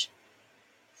Hochdeutsch.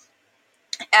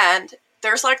 And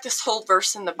there's like this whole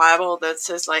verse in the Bible that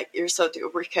says like, "Ihr sollt die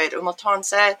Obrigkeit untertan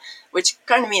sein," which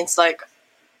kind of means like,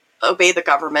 obey the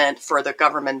government, for the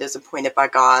government is appointed by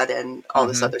God and all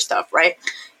this other stuff, right?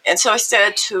 And so I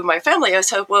said to my family, I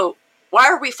said, well, why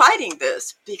are we fighting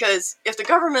this? Because if the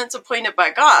government's appointed by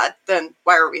God, then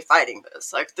why are we fighting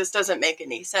this? Like, this doesn't make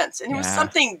any sense. And it was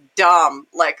something dumb,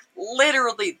 like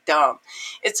literally dumb.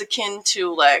 It's akin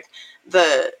to like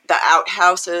the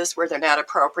outhouses where they're not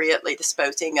appropriately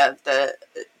disposing of the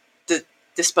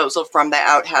disposal from the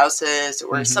outhouses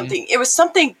or something. It was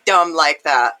something dumb like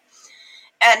that.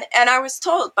 And I was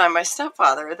told by my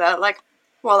stepfather that like,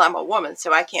 well, I'm a woman,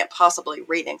 so I can't possibly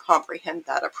read and comprehend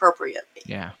that appropriately.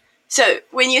 Yeah. So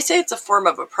when you say it's a form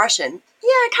of oppression,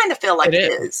 I kind of feel like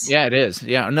it is. Yeah, it is.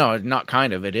 Yeah, no, not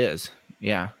kind of. It is.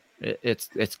 Yeah.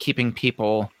 It's keeping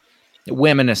people,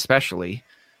 women especially,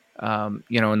 in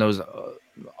those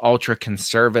ultra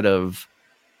conservative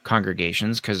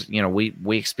congregations, because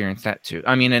we experience that too.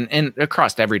 I mean, and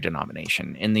across every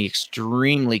denomination, in the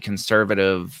extremely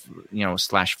conservative,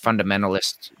 slash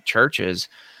fundamentalist churches,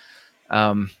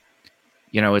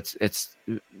 it's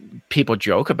people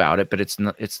joke about it, but it's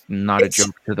not a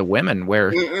joke to the women,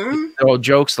 where all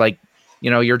jokes like,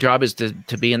 your job is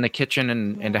to be in the kitchen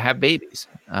and to have babies,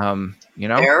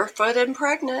 barefoot and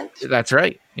pregnant. That's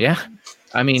right. Yeah.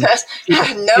 I mean,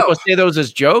 people say those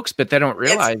as jokes, but they don't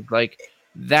realize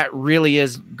that really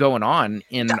is going on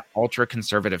in ultra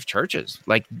conservative churches.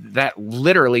 Like, that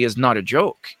literally is not a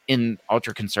joke in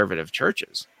ultra conservative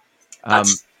churches.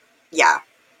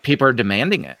 People are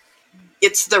demanding it.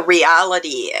 It's the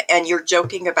reality, and you're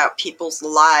joking about people's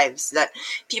lives, that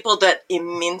people that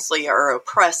immensely are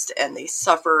oppressed and they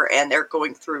suffer and they're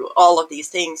going through all of these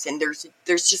things, and there's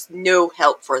just no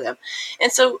help for them.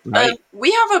 And so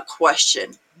we have a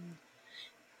question.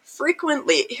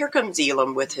 Frequently, here comes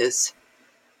Elam with his,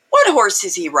 what horse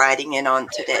is he riding in on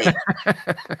today?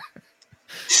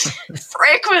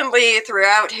 Frequently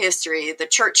throughout history, the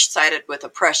church sided with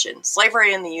oppression,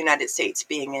 slavery in the United States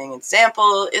being an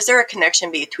example. Is there a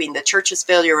connection between the church's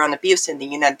failure on abuse and the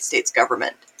United States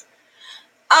government?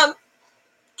 Can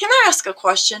I ask a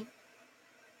question?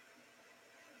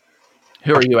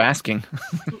 Who are you asking?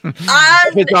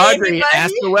 It's Audrey.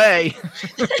 Ask away.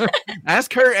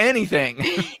 Ask her anything.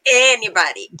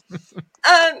 Anybody.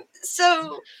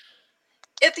 So,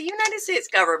 if the United States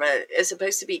government is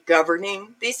supposed to be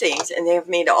governing these things, and they have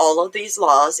made all of these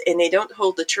laws, and they don't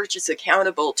hold the churches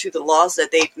accountable to the laws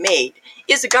that they've made,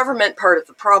 is the government part of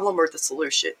the problem or the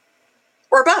solution?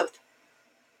 Or both?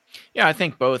 Yeah, I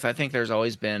think both. I think there's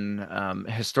always been,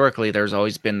 historically, there's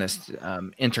always been this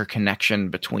interconnection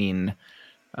between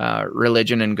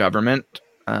religion and government,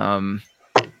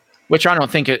 which I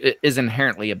don't think is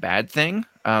inherently a bad thing,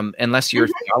 unless your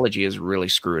theology is really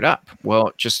screwed up. Well,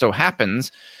 it just so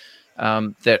happens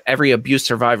that every abuse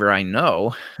survivor I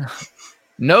know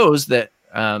knows that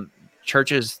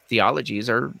churches' theologies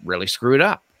are really screwed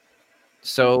up.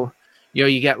 So,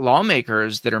 you get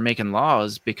lawmakers that are making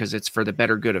laws because it's for the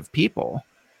better good of people.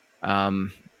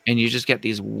 And you just get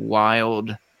these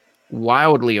wildly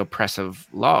oppressive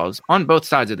laws on both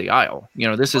sides of the aisle.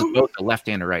 This is both a left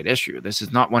and a right issue. This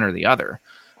is not one or the other.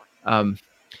 And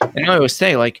I always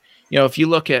say, if you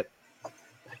look at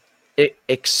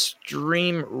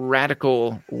extreme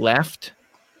radical left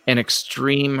and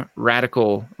extreme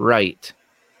radical right,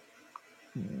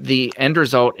 the end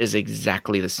result is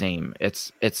exactly the same.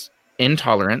 It's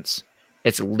intolerance,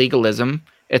 it's legalism,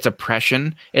 it's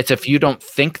oppression. It's, if you don't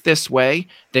think this way,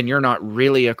 then you're not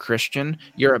really a Christian.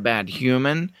 You're a bad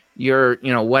human. You're,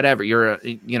 whatever. You're,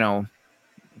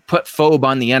 put phobe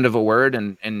on the end of a word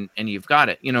and you've got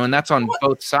it, and that's on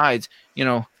both sides.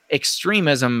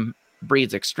 Extremism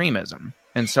breeds extremism.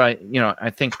 And so I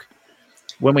think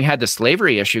when we had the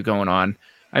slavery issue going on,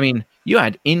 I mean, you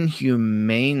had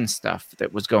inhumane stuff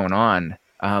that was going on,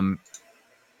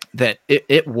 that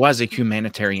it was a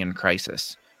humanitarian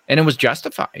crisis. And it was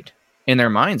justified in their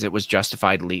minds. It was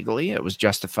justified legally. It was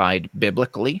justified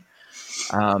biblically.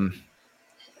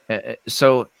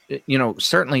 So,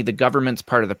 certainly the government's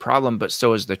part of the problem, but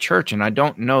so is the church. And I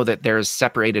don't know that they're as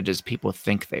separated as people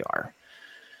think they are.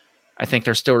 I think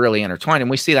they're still really intertwined.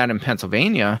 And we see that in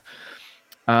Pennsylvania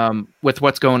with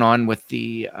what's going on with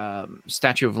the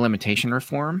statute of limitation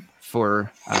reform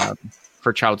for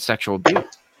child sexual abuse.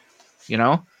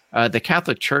 The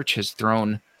Catholic Church has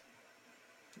thrown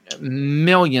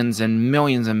millions and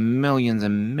millions and millions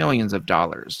and millions of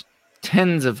dollars,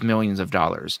 tens of millions of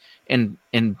dollars in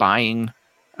buying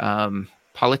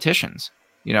politicians,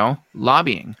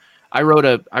 lobbying. I wrote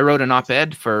an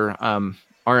op-ed for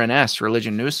RNS,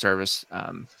 Religion News Service,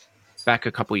 back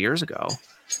a couple years ago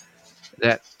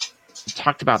that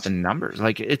talked about the numbers.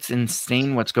 Like, it's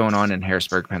insane what's going on in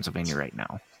Harrisburg, Pennsylvania right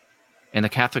now. And the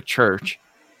Catholic Church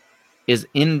is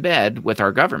in bed with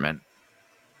our government.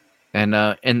 And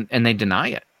they deny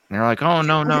it. And they're like, oh,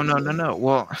 no.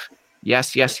 Well,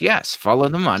 yes. Follow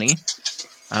the money.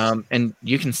 And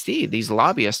you can see these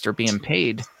lobbyists are being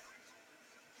paid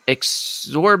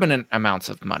exorbitant amounts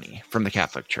of money from the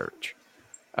Catholic Church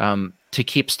to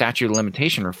keep statute of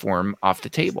limitation reform off the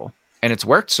table. And it's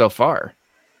worked so far.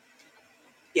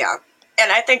 Yeah.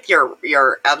 And I think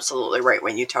you're absolutely right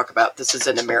when you talk about this is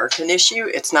an American issue.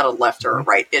 It's not a left or a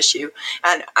right issue.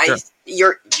 And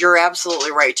Sure. You're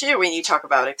absolutely right too when you talk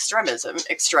about extremism.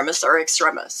 Extremists are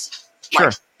extremists.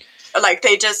 Sure. Like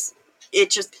it just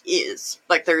is.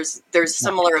 Like there's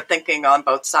similar thinking on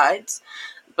both sides,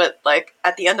 But like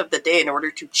at the end of the day, in order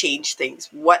to change things,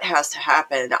 what has to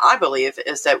happen, I believe,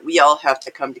 is that we all have to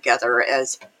come together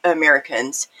as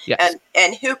Americans. Yes.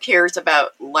 And who cares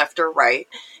about left or right?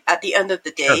 At the end of the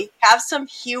day, have some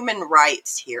human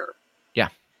rights here. Yeah.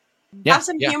 Have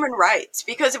some human rights,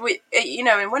 because we, in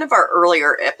one of our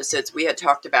earlier episodes, we had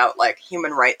talked about like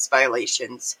human rights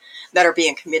violations that are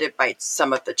being committed by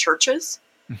some of the churches.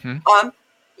 Mm-hmm.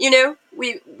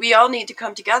 We all need to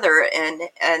come together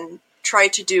and try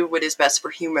to do what is best for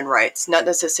human rights, not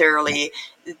necessarily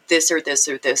this or this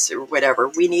or this or whatever.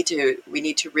 We need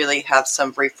to really have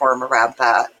some reform around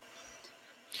that.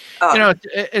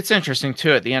 It's interesting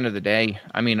too. At the end of the day,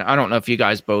 I mean, I don't know if you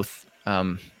guys both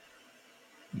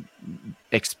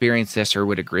experience this or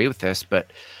would agree with this, but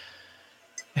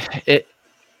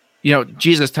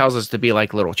Jesus tells us to be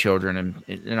like little children,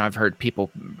 and I've heard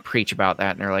people preach about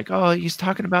that, and they're like, oh, he's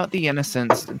talking about the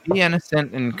innocence, be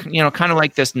innocent, and kind of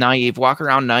like this naive, walk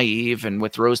around naive and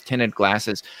with rose tinted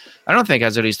glasses. I don't think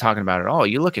that's what he's talking about at all.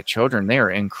 You look at children, they are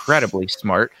incredibly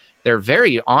smart. They're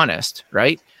very honest,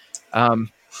 right?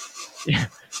 Yeah.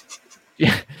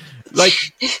 Like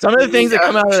some of the things that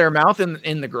come out of their mouth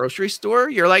in the grocery store,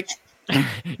 you're like,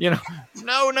 no.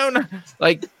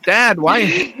 Like, Dad, why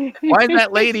is that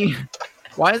lady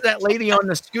on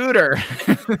the scooter?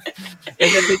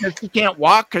 Is it because she can't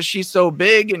walk because she's so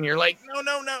big? And you're like,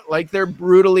 no. Like, they're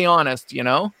brutally honest,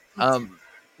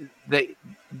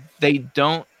 They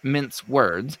don't mince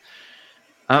words,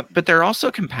 but they're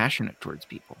also compassionate towards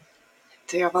people.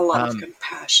 They have a lot of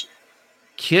compassion.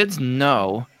 Kids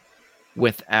know,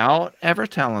 without ever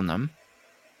telling them,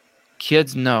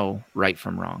 kids know right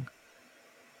from wrong.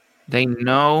 They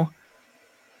know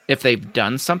if they've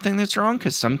done something that's wrong,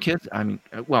 because some kids,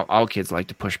 all kids like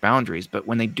to push boundaries, but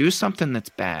when they do something that's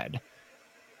bad,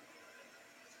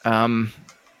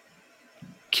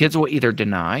 kids will either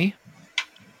deny,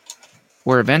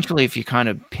 or eventually, if you kind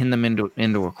of pin them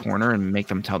into a corner and make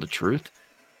them tell the truth,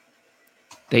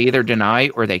 they either deny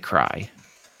or they cry.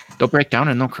 They'll break down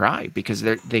and they'll cry because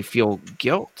they feel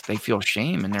guilt, they feel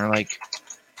shame, and they're like,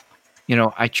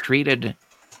 I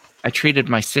treated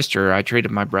my sister, I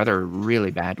treated my brother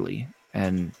really badly,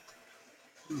 and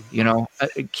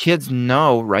kids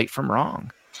know right from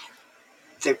wrong.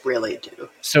 They really do.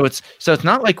 So it's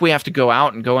not like we have to go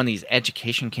out and go on these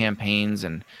education campaigns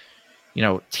and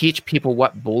teach people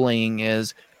what bullying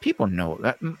is. People know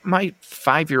that. My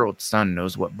 5-year-old son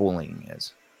knows what bullying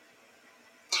is.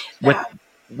 Yeah.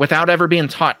 Without ever being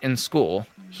taught in school,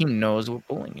 he knows what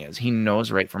bullying is. He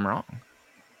knows right from wrong.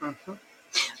 Mm-hmm.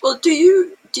 Well, do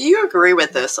you agree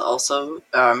with this also?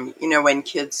 When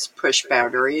kids push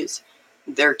boundaries,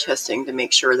 they're testing to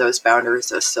make sure those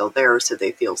boundaries are still there so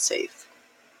they feel safe.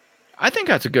 I think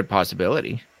that's a good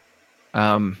possibility.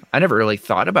 I never really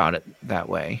thought about it that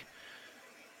way.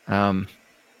 But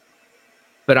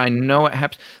I know it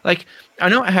happens. Like, I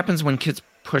know it happens when kids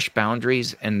push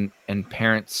boundaries and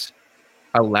parents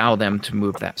allow them to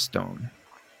move that stone.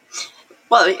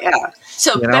 Well, yeah.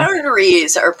 So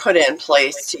boundaries are put in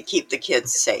place to keep the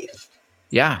kids safe.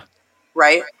 Yeah.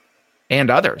 Right? And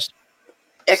others.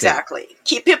 Exactly. Safe.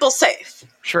 Keep people safe.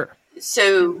 Sure.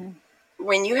 So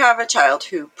when you have a child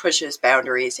who pushes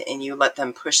boundaries and you let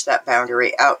them push that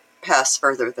boundary out past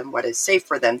further than what is safe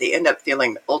for them, they end up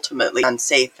feeling ultimately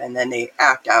unsafe, and then they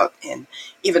act out in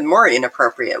even more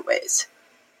inappropriate ways.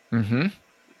 Mm-hmm.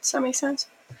 Does that make sense?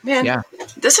 Man, yeah.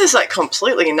 This is like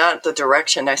completely not the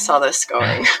direction I saw this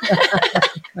going.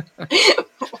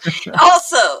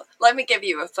 Also, let me give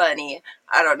you a funny,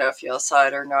 I don't know if you all saw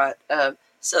it or not.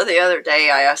 So the other day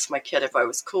I asked my kid if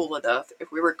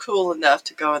we were cool enough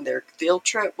to go on their field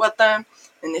trip with them.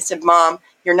 And they said, Mom,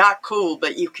 you're not cool,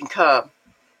 but you can come.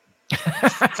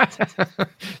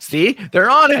 See,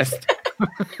 they're honest.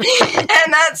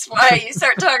 And that's why you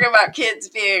start talking about kids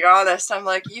being honest. I'm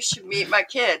like, you should meet my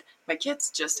kid. My kid's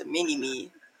just a mini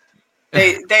me.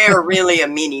 They are really a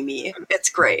mini me. It's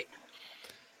great.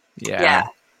 Yeah.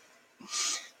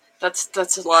 That's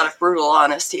a lot of brutal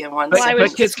honesty in one.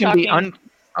 But kids can be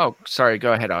Oh, sorry.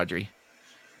 Go ahead, Audrey.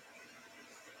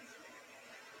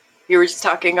 You were just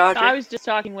talking, Audrey? I was just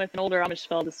talking with an older Amish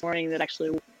fellow this morning that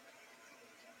actually.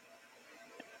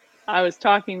 I was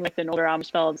talking with an older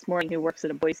Amish fellow this morning who works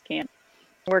at a boys' camp,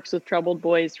 works with troubled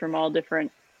boys from all different,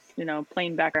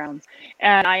 plain backgrounds.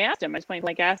 And I asked him, I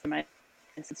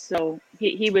said, so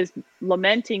he was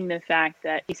lamenting the fact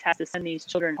that he has to send these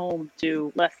children home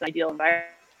to less than ideal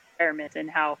environments, and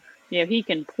how, he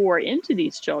can pour into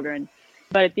these children,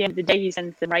 but at the end of the day, he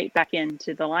sends them right back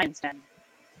into the lion's den.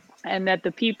 And that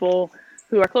the people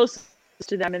who are closest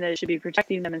to them and that should be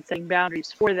protecting them and setting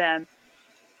boundaries for them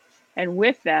and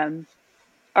with them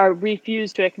or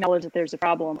refuse to acknowledge that there's a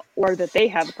problem, or that they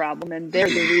have a problem and they're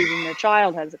the reason their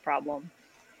child has a problem.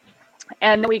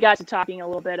 And then we got to talking a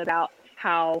little bit about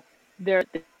how the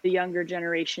younger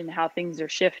generation, how things are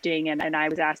shifting, and I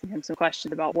was asking him some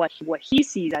questions about what he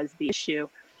sees as the issue.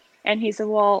 And he said,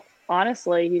 well,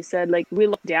 honestly, he said, like, we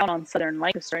look down on Southern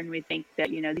Lancaster and we think that,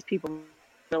 these people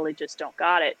really just don't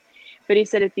got it. But he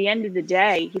said, at the end of the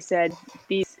day, he said,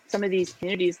 some of these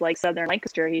communities like Southern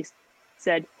Lancaster, he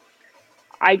said,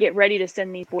 I get ready to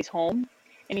send these boys home.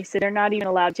 And he said, they're not even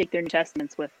allowed to take their New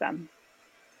Testaments with them.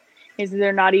 He said,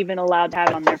 they're not even allowed to have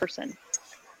it on their person.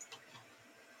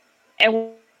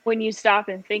 And when you stop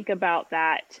and think about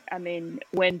that, I mean,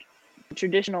 when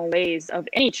traditional ways of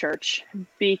any church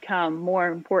become more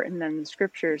important than the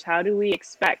scriptures, how do we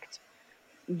expect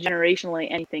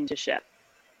generationally anything to shift?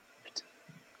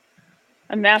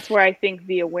 And that's where I think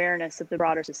the awareness of the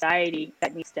broader society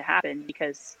that needs to happen,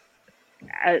 because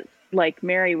like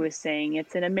Mary was saying,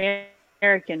 it's an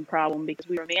American problem because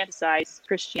we romanticize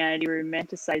Christianity, we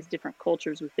romanticize different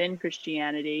cultures within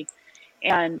Christianity,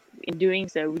 and in doing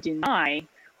so, we deny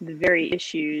the very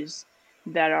issues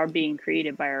that are being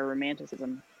created by our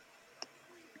romanticism.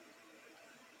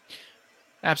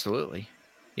 Absolutely.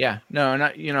 Yeah. No, and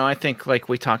I think, like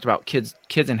we talked about, kids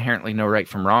inherently know right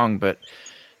from wrong, but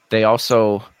they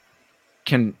also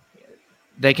can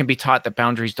be taught that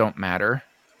boundaries don't matter,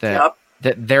 that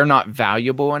they're not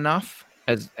valuable enough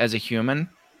as a human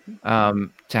to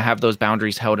have those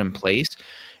boundaries held in place.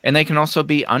 And they can also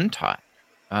be untaught.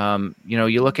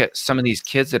 You look at some of these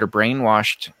kids that are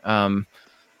brainwashed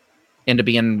into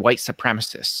being white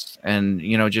supremacists and,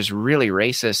 just really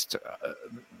racist,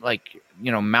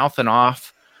 mouthing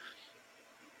off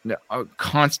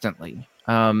constantly,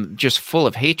 just full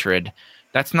of hatred.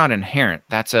 That's not inherent.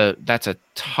 That's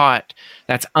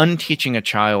unteaching a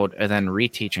child and then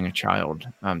reteaching a child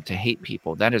to hate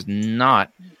people. That is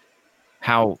not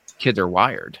how kids are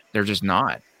wired. They're just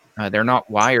not. They're not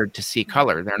wired to see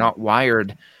color. They're not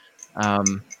wired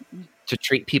to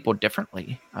treat people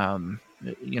differently.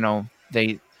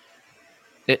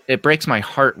 It breaks my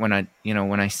heart when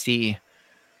I see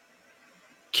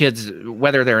kids,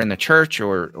 whether they're in the church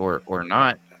or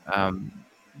not,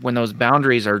 when those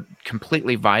boundaries are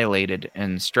completely violated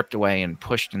and stripped away and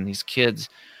pushed in these kids.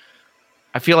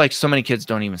 I feel like so many kids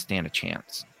don't even stand a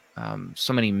chance.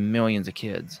 So many millions of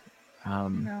kids.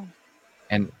 No.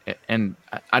 And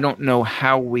I don't know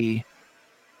how we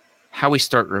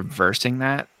start reversing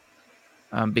that,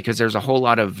 because there's a whole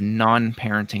lot of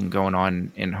non-parenting going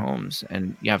on in homes,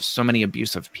 and you have so many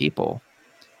abusive people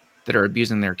that are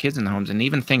abusing their kids in the homes, and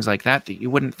even things like that you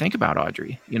wouldn't think about,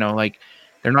 Audrey. Like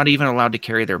they're not even allowed to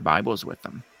carry their Bibles with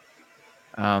them.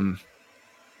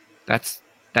 That's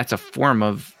a form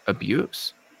of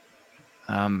abuse.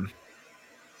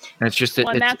 And it's just well,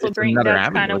 and that's another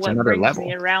avenue. Kind of it's what another brings level.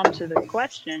 me around to the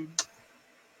question.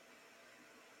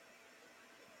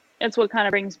 It's what kind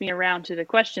of brings me around to the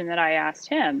question that I asked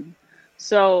him.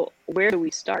 So where do we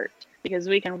start? Because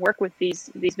we can work with these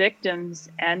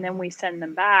victims, and then we send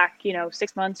them back,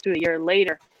 6 months to a year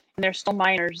later, and they're still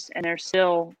minors, and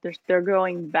they're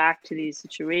going back to these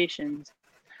situations.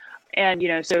 And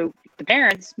so the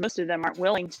parents, most of them aren't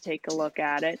willing to take a look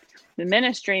at it. The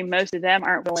ministry, most of them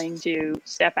aren't willing to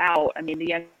step out. I mean, the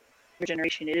younger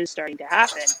generation, it is starting to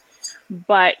happen.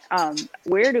 But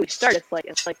where do we start?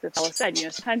 It's like the fellow said,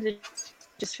 sometimes it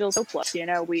just feels hopeless.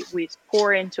 We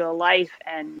pour into a life,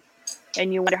 and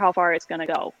you wonder how far it's going to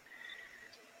go.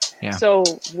 Yeah. So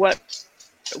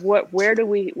where do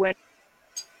we, when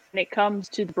it comes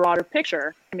to the broader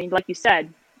picture? I mean, like you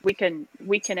said, we can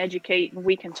educate and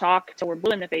we can talk till we're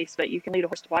blue in the face, but you can lead a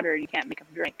horse to water and you can't make him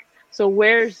drink. So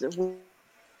where's the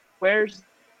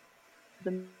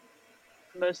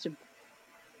most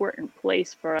important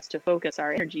place for us to focus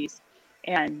our energies?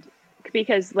 And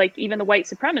because like even the white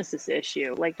supremacist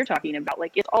issue, like you're talking about,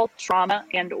 like it's all trauma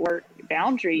and or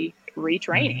boundary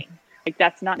retraining. Like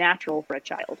that's not natural for a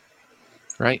child.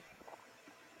 Right.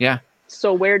 Yeah.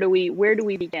 So where do we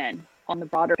begin on the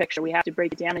broader picture? We have to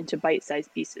break it down into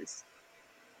bite-sized pieces.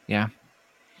 Yeah.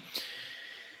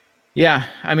 Yeah.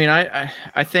 I mean,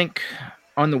 I think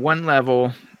on the one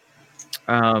level,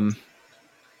 I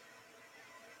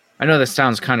know this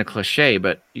sounds kind of cliche,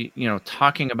 but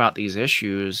talking about these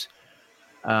issues,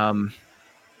 and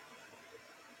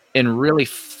really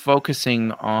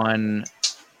focusing on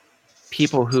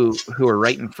people who are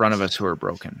right in front of us who are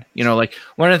broken. Like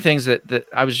one of the things that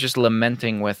I was just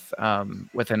lamenting with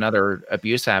another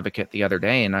abuse advocate the other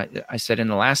day, and I said in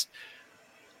the last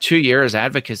 2 years,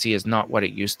 advocacy is not what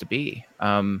it used to be.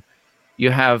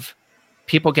 You have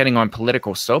people getting on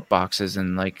political soapboxes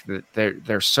and like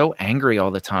they're so angry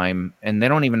all the time, and they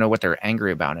don't even know what they're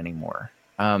angry about anymore.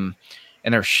 And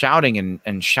they're shouting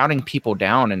and shouting people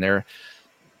down, and they're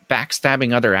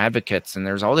backstabbing other advocates, and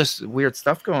there's all this weird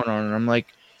stuff going on. And I'm like,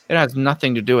 it has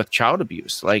nothing to do with child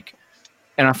abuse. Like,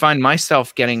 and I find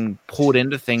myself getting pulled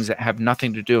into things that have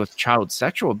nothing to do with child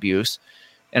sexual abuse.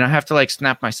 And I have to like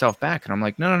snap myself back. And I'm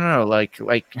like, no. Like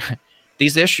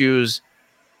these issues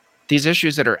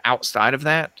that are outside of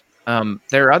that,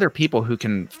 there are other people who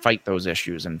can fight those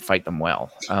issues and fight them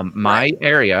well. My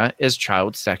area is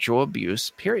child sexual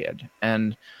abuse, period.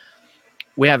 And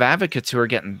we have advocates who are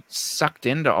getting sucked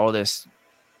into all this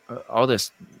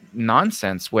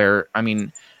nonsense where, I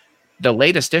mean, the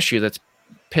latest issue that's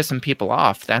pissing people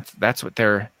off, that's what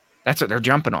they're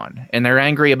jumping on. And they're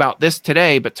angry about this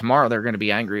today, but tomorrow they're going to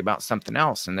be angry about something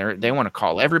else. And they want to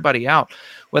call everybody out.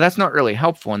 Well, that's not really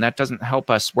helpful. And that doesn't help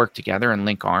us work together and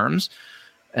link arms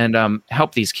and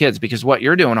help these kids, because what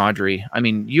you're doing, Audrey, I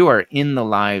mean, you are in the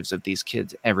lives of these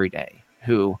kids every day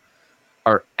who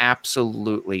are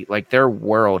absolutely, like, their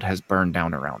world has burned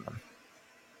down around them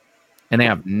and they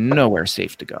have nowhere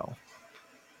safe to go.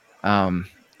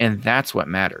 And that's what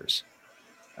matters.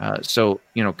 So,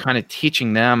 you know, kind of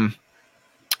teaching them,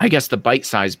 I guess the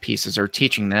bite-sized pieces are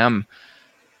teaching them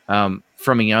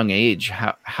from a young age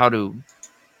how to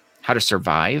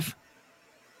survive,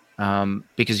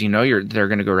 because, you know, they're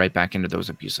going to go right back into those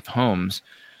abusive homes,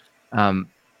 and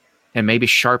maybe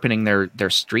sharpening their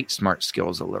street smart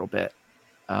skills a little bit.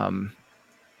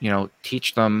 You know,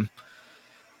 teach them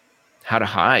how to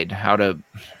hide, how to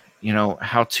reach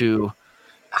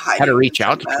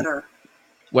out to people.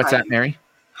 What's that, Mary?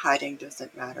 Hiding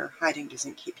doesn't matter. Hiding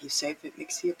doesn't keep you safe. It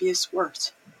makes the abuse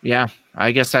worse. Yeah,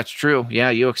 I guess that's true. Yeah,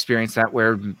 you experienced that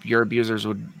where your abusers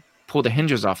would pull the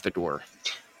hinges off the door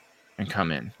and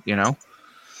come in, you know?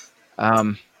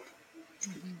 I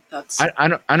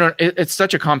don't, it's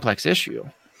such a complex issue.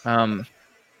 I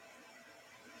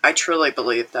truly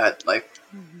believe that, like,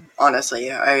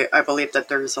 honestly, I believe that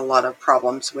there's a lot of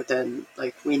problems within,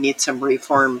 like, we need some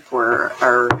reform for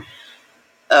our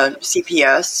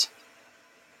CPS,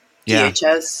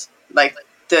 DHS, like,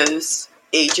 those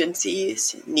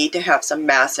agencies need to have some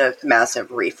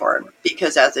massive reform,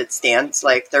 because as it stands,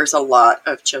 like, there's a lot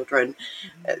of children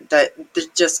that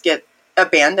just get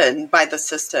abandoned by the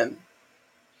system.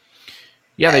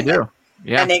 Yeah, they do.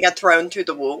 Yeah. And they get thrown to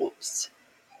the wolves.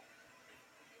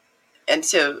 And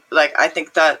so, like, I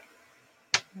think that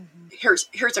here's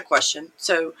a question.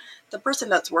 So the person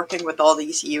that's working with all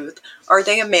these youth, are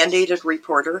they a mandated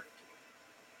reporter?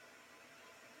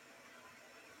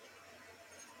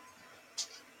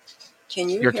 Can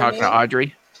you You're hear talking me? to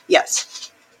Audrey?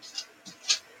 Yes.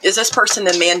 Is this person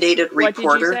a mandated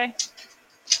reporter? What did you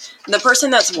say? The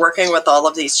person that's working with all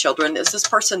of these children, is this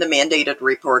person a mandated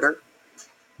reporter?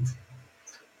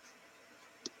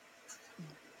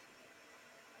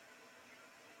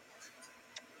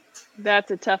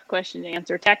 That's a tough question to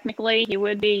answer. Technically, he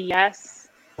would be, yes,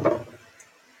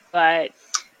 but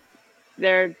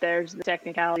there's the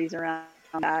technicalities around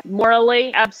that.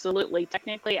 Morally, absolutely.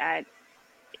 Technically, it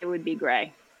would be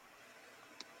gray.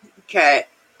 Okay.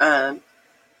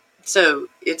 So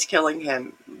it's killing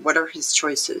him. What are his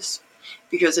choices?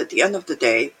 Because at the end of the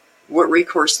day, what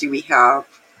recourse do we have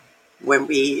when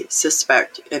we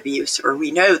suspect abuse, or we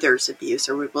know there's abuse,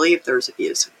 or we believe there's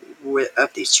abuse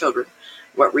of these children?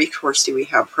 What recourse do we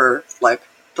have for, like,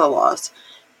 the laws?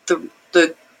 The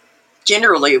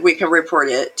generally we can report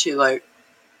it to, like,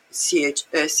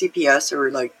 CPS or,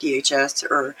 like, DHS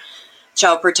or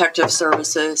Child Protective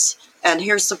Services. And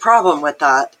here's the problem with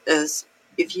that is,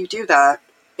 if you do that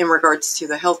in regards to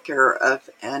the healthcare of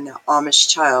an Amish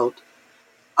child,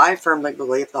 I firmly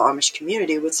believe the Amish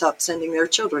community would stop sending their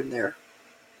children there.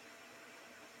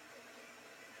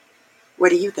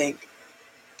 What do you think?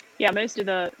 Yeah, most of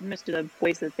the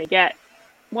boys that they get,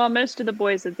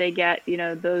 you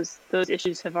know, those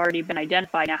issues have already been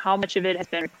identified. Now, how much of it has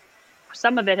been?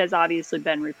 Some of it has obviously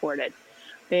been reported.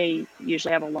 They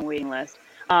usually have a long waiting list.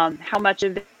 How much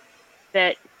of it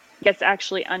that gets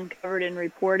actually uncovered and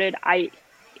reported?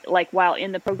 While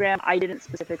in the program, I didn't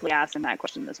specifically ask them that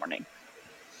question this morning.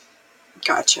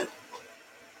 Gotcha.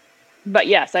 But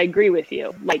yes, I agree with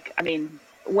you. Like, I mean,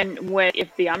 when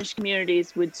if the Amish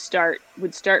communities would start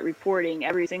reporting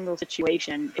every single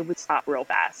situation, it would stop real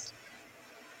fast.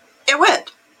 It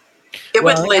would. It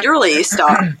would literally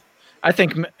stop. I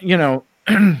think, you know,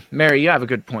 Mary, you have a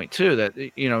good point too, that,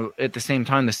 you know, at the same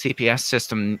time, the CPS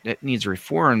system, it needs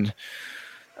reformed.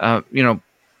 You know,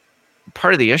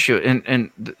 part of the issue,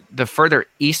 and the further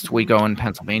east we go in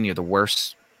Pennsylvania, the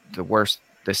worse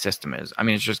the system is. I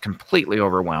mean, it's just completely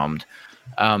overwhelmed.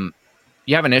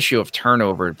 You have an issue of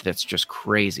turnover that's just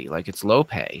crazy. Like, it's low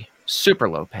pay, super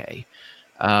low pay.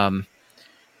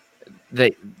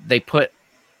 They put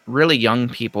really young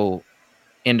people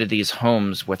into these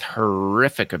homes with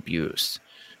horrific abuse,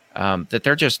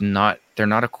 that they're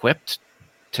not equipped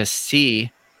to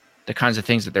see the kinds of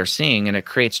things that they're seeing, and it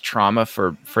creates trauma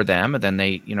for them. And then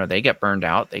they get burned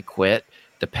out, they quit.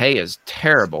 The pay is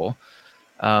terrible.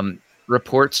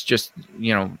 Reports just,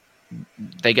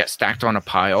 they get stacked on a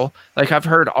pile. Like, I've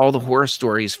heard all the horror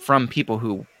stories from people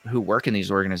who work in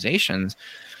these organizations.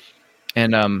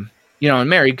 And, and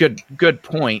Mary, good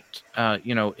point.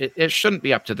 It shouldn't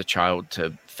be up to the child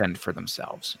to fend for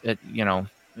themselves.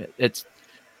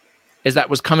 As that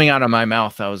was coming out of my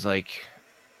mouth, I was like,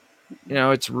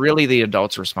 it's really the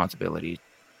adult's responsibility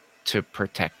to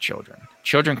protect children.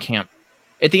 Children can't,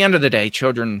 at the end of the day,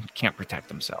 children can't protect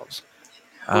themselves.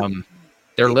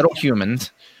 They're little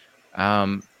humans.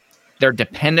 They're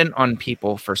dependent on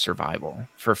people for survival,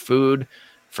 for food,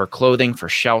 for clothing, for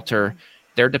shelter.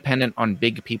 They're dependent on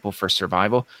big people for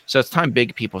survival. So it's time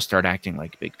big people start acting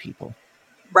like big people.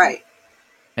 Right.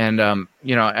 And,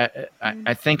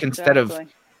 I think instead of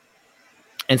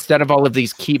all of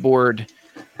these keyboard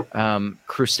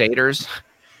crusaders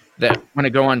that want to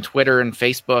go on Twitter and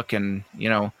Facebook and,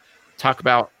 talk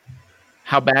about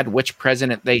how bad which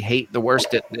president they hate the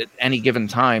worst at any given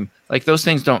time. Like, those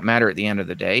things don't matter at the end of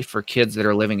the day for kids that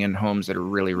are living in homes that are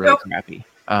really, really crappy.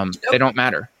 They don't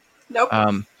matter. Nope.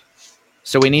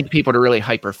 So we need people to really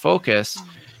hyper focus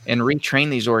and retrain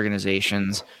these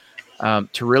organizations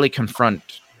to really confront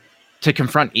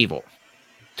evil,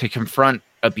 to confront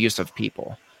abusive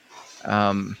people.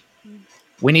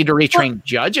 We need to retrain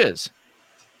judges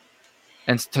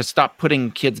and to stop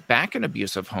putting kids back in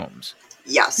abusive homes.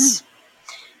 Yes.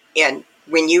 And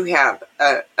when you have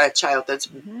a child that's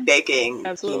begging,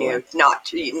 Absolutely. not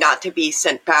to be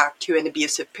sent back to an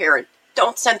abusive parent,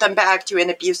 don't send them back to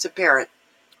an abusive parent.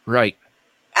 Right.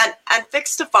 And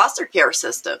fix the foster care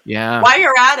system. Yeah. While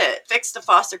you're at it, fix the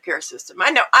foster care system. I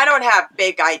know I don't have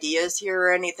big ideas here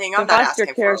or anything. I'm not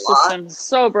asking for a lot. The foster care system's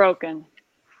so broken.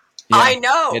 Yeah, I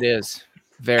know. It is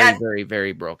very, very,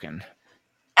 very broken.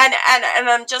 And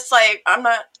I'm just like,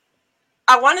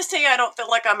 I want to say I don't feel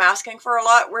like I'm asking for a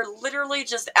lot. We're literally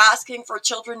just asking for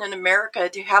children in America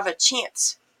to have a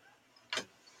chance.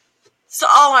 So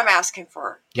all I'm asking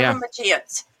for, give them a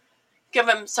chance. Give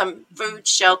them some food,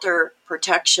 shelter,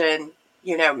 protection,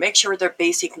 make sure their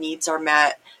basic needs are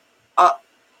met.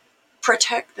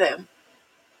 Protect them.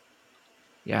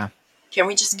 Yeah. Can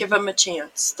we just give them a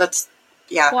chance? That's,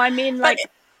 yeah. Well, I mean, like,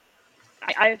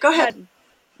 Go ahead.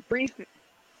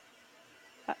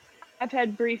 I've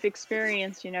had brief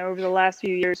experience, over the last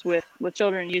few years with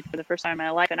children and youth for the first time in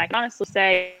my life. And I can honestly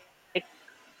say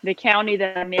the county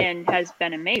that I'm in has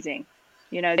been amazing.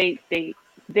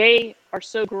 They are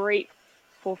so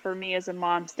grateful for me as a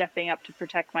mom stepping up to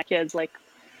protect my kids. Like,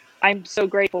 I'm so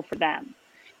grateful for them.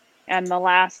 And the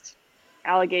last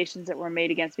allegations that were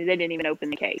made against me, they didn't even open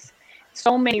the case.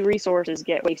 So many resources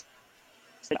get wasted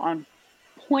on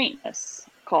pointless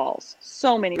calls.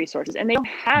 So many resources. And they don't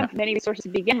have many resources to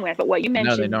begin with. But what you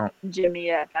mentioned,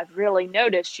 Jimmy, I've really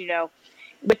noticed,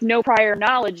 with no prior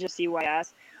knowledge of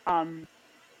CYS,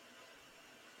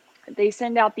 they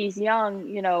send out these young,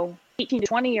 18 to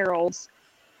 20-year-olds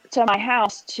to my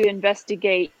house to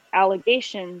investigate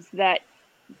allegations that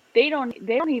they don't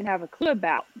even have a clue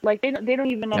about. Like, they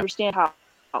don't even understand how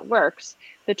it works.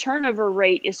 The turnover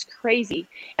rate is crazy.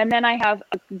 And then I have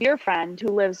a dear friend who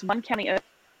lives one county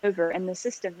over, and the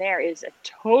system there is a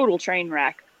total train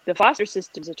wreck. The foster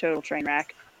system is a total train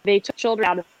wreck. They took children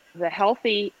out of the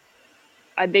healthy.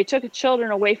 They took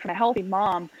children away from a healthy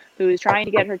mom who is trying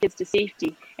to get her kids to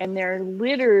safety, and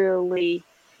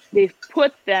they've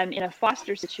put them in a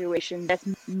foster situation that's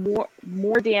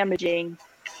more damaging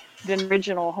than the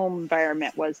original home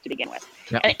environment was to begin with.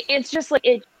 Yeah. And it's just like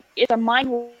it's a mind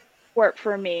warp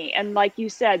for me. And like you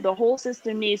said, the whole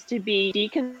system needs to be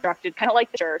deconstructed, kind of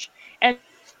like the church, and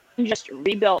just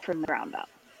rebuilt from the ground up.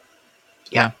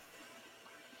 Yeah.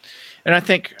 And I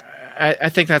think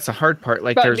that's the hard part.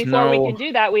 Like, but before we can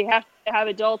do that, we have to have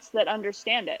adults that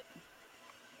understand it.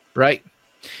 Right.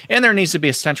 And there needs to be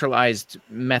a centralized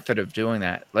method of doing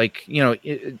that. Like,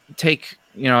 again,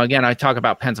 I talk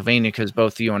about Pennsylvania because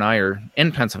both you and I are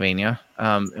in Pennsylvania,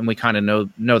 and we kind of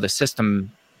know the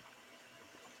system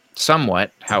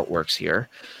somewhat, how it works here.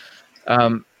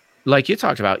 Like you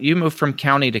talked about, you move from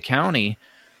county to county,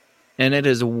 and it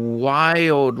is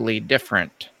wildly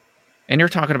different. And you're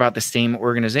talking about the same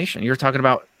organization. You're talking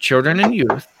about children and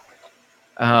youth.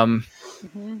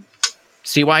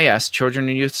 CYS, Children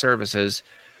and Youth Services,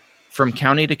 from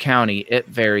county to county, it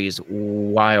varies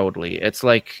wildly. It's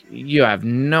like you have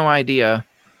no idea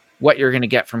what you're going to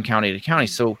get from county to county.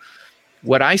 So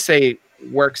what I say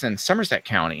works in Somerset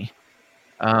County,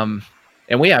 and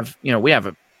we have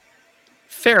a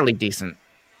fairly decent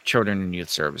Children and Youth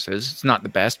Services. It's not the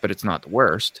best, but it's not the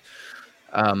worst.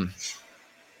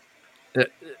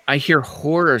 I hear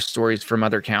horror stories from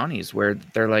other counties where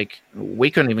they're like, we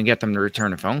couldn't even get them to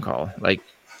return a phone call. Like,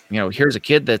 here's a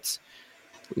kid that's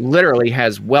literally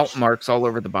has welt marks all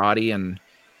over the body and,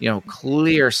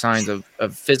 clear signs of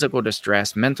physical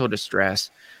distress, mental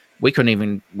distress. We couldn't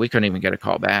even get a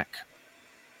call back.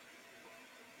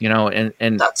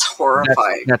 And that's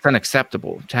horrifying. That's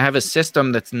unacceptable. To have a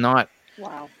system that's not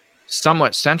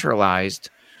somewhat centralized,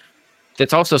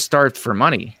 that's also starved for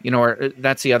money. Or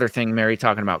that's the other thing, Mary,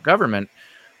 talking about government.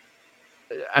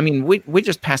 I mean, we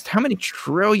just passed how many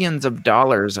trillions of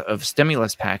dollars of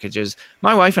stimulus packages?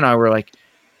 My wife and I were like,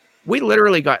 we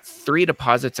literally got 3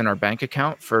 deposits in our bank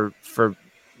account for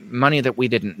money that we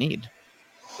didn't need.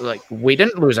 Like, we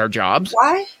didn't lose our jobs.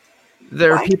 Why?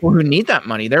 There are people who need that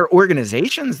money. There are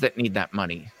organizations that need that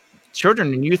money.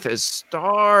 Children and youth is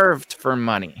starved for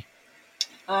money.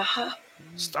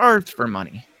 Starved for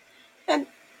money. And,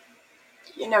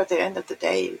 at the end of the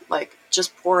day, like,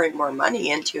 just pouring more money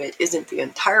into it isn't the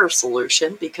entire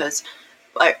solution because,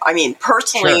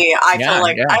 personally, Sure.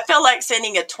 I feel like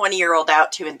sending a 20-year-old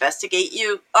out to investigate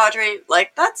you, Audrey.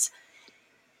 Like,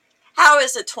 how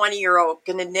is a 20-year-old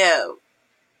going to know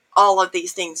all of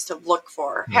these things to look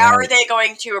for? Right. How are they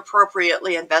going to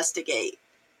appropriately investigate?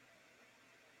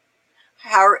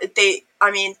 To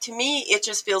me, it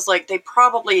just feels like they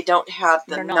probably don't have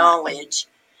the knowledge.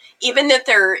 Even if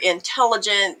they're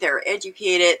intelligent, they're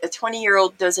educated, a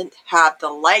 20-year-old doesn't have the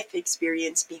life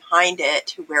experience behind it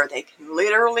to where they can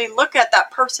literally look at that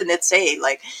person and say,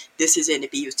 like, this is an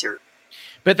abuser.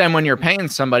 But then when you're paying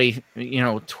somebody,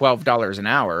 $12 an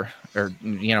hour or,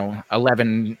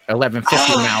 $11.50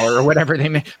 an hour or whatever they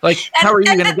make, like, how are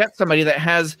you going to get somebody that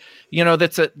has,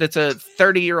 that's a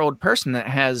 30-year-old person that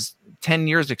has 10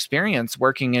 years experience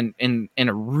working in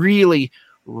a really,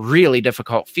 really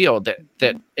difficult field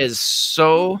that is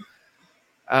so,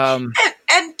 and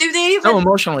do they even so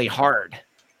emotionally hard?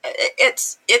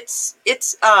 It's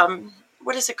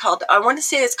what is it called? I want to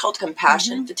say it's called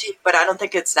compassion fatigue, but I don't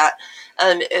think it's that.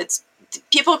 It's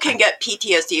people can get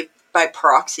PTSD by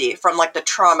proxy from like the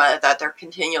trauma that they're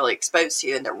continually exposed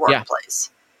to in their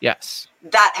workplace. Yes.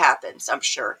 That happens, I'm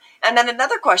sure. And then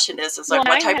another question is like,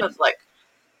 what type of, like,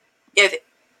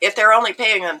 if they're only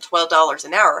paying them $12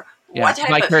 an hour, what type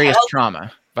vicarious of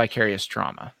trauma? Vicarious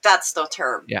trauma. That's the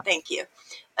term. Yeah. Thank you.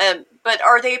 But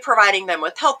are they providing them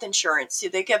with health insurance? Do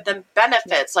they give them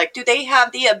benefits? Like, do they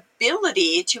have the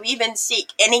ability to even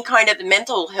seek any kind of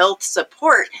mental health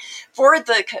support for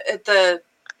the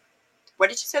what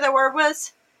did you say that word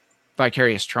was?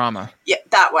 Vicarious trauma. Yeah,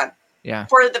 that one. Yeah.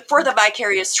 For the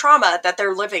vicarious trauma that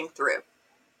they're living through.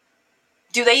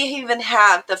 Do they even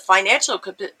have the financial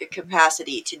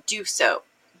capacity to do so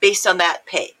based on that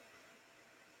pay?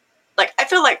 Like, I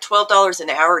feel like $12 an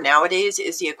hour nowadays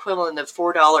is the equivalent of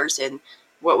 $4 and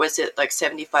what was it, like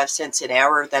 75 cents an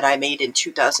hour that I made in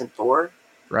 2004.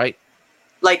 Right.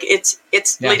 Like, it's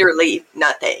literally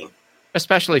nothing.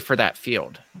 Especially for that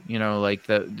field, like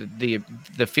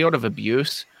the field of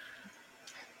abuse.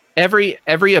 Every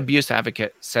abuse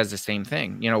advocate says the same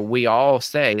thing. We all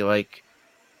say, like,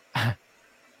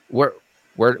 we're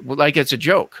like, it's a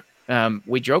joke.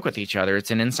 We joke with each other.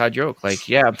 It's an inside joke. Like,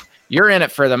 yeah, you're in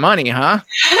it for the money, huh?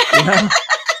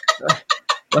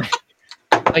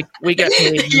 Like we get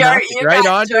paid nothing, right,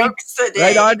 Audrey?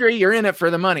 Right, Audrey? You're in it for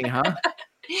the money, huh?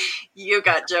 You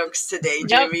got jokes today,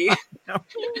 Jimmy.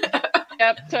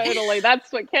 Yep, totally.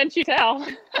 That's what, can't you tell?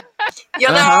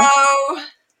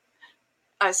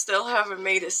 I still haven't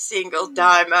made a single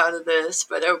dime out of this,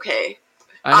 but okay.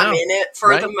 I'm in it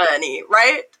for the money,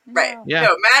 right? Right. Yeah.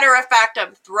 No, matter of fact,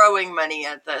 I'm throwing money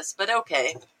at this, but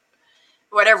okay.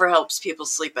 Whatever helps people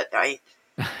sleep at night.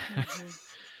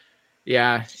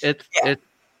 Yeah,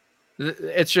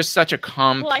 it's just such a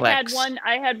complex. Well,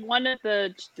 I had one of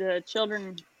the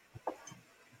children.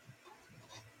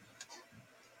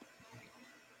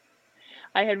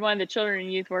 I had one of the children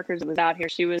and youth workers that was out here.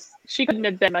 She couldn't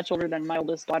have been much older than my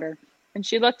oldest daughter. And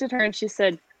she looked at her and she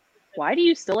said, "Why do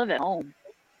you still live at home?"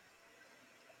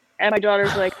 And my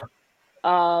daughter's like,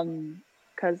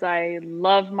 "Because I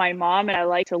love my mom and I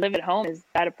like to live at home. Is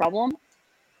that a problem?"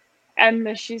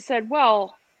 And she said,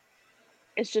 "Well,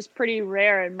 it's just pretty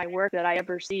rare in my work that I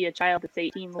ever see a child that's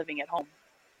 18 living at home."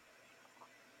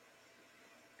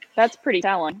 That's pretty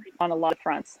telling on a lot of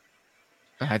fronts.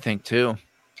 I think too.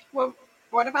 Well,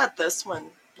 what about this one?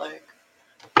 Like,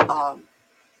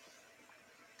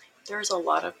 there's a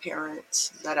lot of parents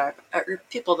that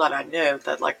people that I know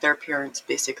that like their parents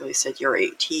basically said, "You're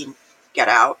 18, get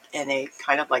out," and they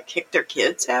kind of like kicked their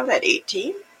kids out at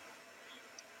 18.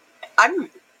 I'm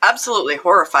absolutely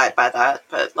horrified by that,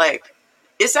 but like,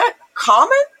 is that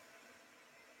common?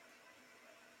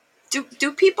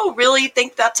 Do people really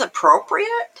think that's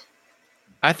appropriate?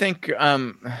 I think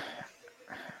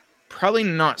probably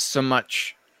not so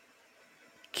much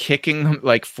kicking them,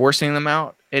 like forcing them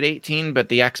out at 18, but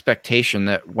the expectation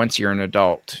that once you're an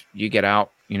adult, you get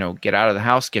out, get out of the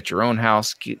house, get your own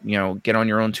house, get on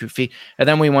your own 2 feet. And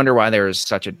then we wonder why there is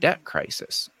such a debt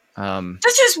crisis.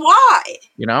 This is why.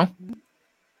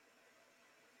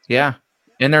 Yeah.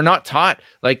 And they're not taught,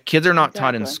 like kids are not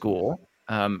taught in school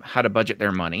how to budget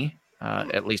their money.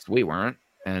 At least we weren't.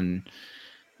 And,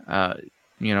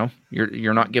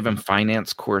 you're not given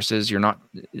finance courses. You're not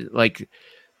like,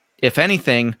 if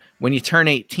anything, when you turn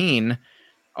 18,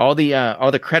 all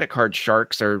the credit card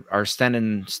sharks are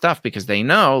sending stuff because they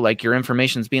know like your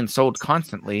information's being sold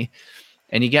constantly,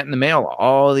 and you get in the mail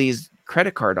all these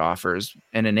credit card offers,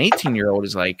 and an 18-year-old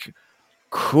is like,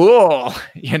 cool,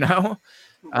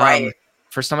 Right.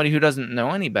 For somebody who doesn't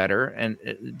know any better. And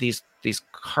these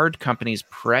card companies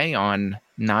prey on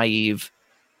naive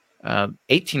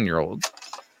 18-year-olds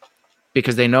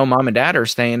because they know mom and dad are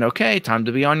saying, okay, time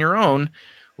to be on your own.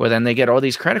 Well, then they get all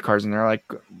these credit cards and they're like,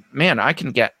 man, I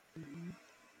can get,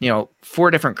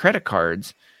 4 different credit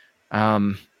cards.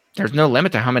 There's no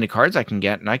limit to how many cards I can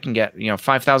get. And I can get,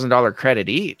 $5,000 credit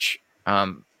each.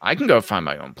 I can go find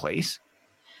my own place.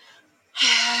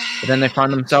 But then they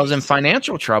find themselves in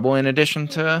financial trouble in addition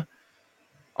to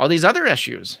all these other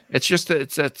issues. It's just,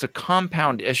 it's a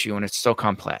compound issue, and it's so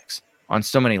complex on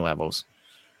so many levels.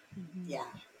 Yeah.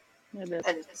 And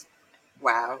it's,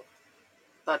 wow.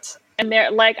 And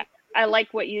they're like, I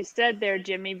like what you said there,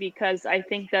 Jimmy, because I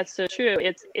think that's so true.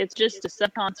 It's just a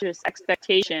subconscious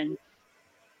expectation.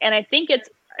 And I think it's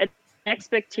an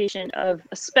expectation of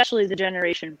especially the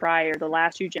generation prior, the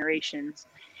last 2 generations.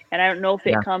 And I don't know if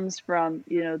it comes from,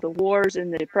 the wars in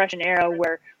the Depression era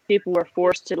where people were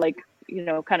forced to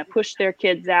kind of push their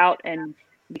kids out, and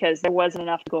because there wasn't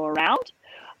enough to go around.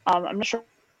 I'm not sure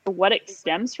what it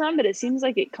stems from, but it seems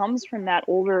like it comes from that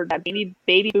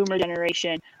baby boomer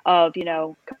generation of,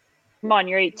 come on,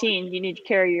 you're 18, you need to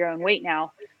carry your own weight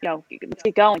now. Let's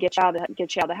get going, get you out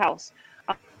of the house.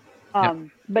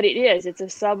 But it's a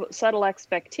subtle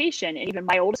expectation. And even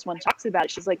my oldest one talks about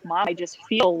it. She's like, Mom, I just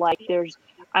feel like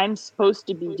I'm supposed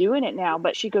to be doing it now.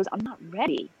 But she goes, I'm not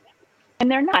ready.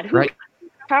 And they're not.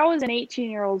 How is an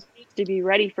 18-year-old to be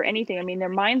ready for anything? I mean, their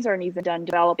minds aren't even done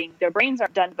developing. Their brains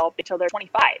aren't done developing until they're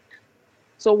 25.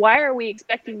 So why are we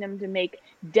expecting them to make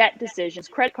debt decisions,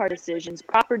 credit card decisions,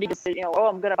 property decisions?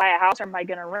 I'm going to buy a house, or am I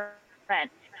going to rent?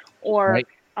 Or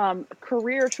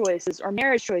career choices or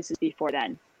marriage choices before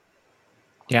then?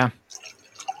 Yeah.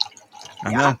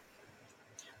 I know.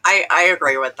 I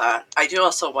agree with that. I do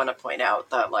also want to point out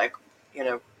that,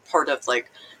 part of,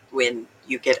 when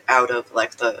you get out of,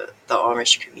 the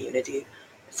Amish community,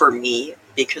 for me,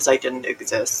 because I didn't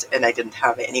exist and I didn't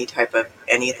have any type of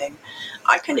anything,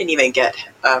 I couldn't even get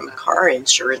car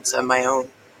insurance on my own.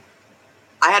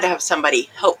 I had to have somebody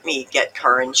help me get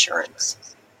car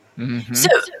insurance. Mm-hmm. So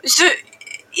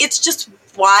it's just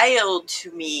wild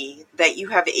to me that you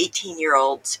have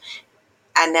 18-year-olds,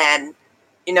 and then,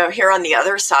 here on the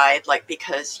other side,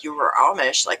 because you were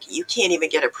Amish, you can't even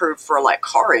get approved for,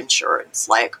 car insurance.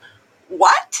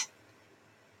 What?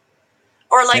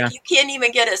 Or, you can't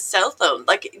even get a cell phone,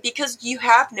 because you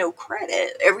have no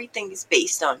credit. Everything's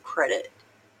based on credit.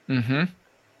 Mm-hmm.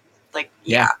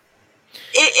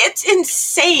 It's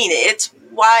insane. It's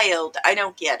wild. I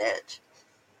don't get it.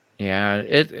 Yeah,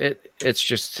 it's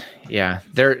just,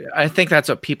 I think that's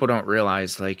what people don't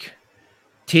realize,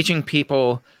 teaching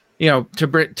people,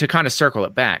 to kind of circle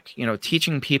it back,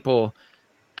 teaching people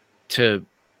to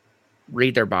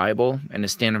read their Bible and to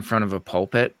stand in front of a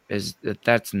pulpit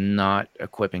that's not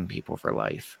equipping people for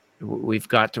life. We've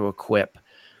really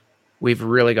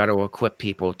got to equip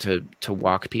people to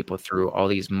walk people through all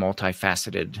these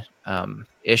multifaceted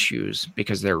issues,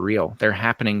 because they're real. They're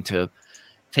happening to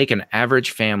take an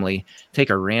average family, take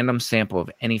a random sample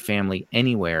of any family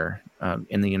anywhere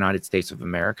in the United States of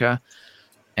America,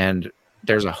 and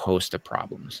there's a host of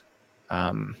problems.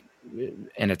 And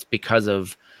it's because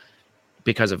of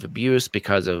abuse,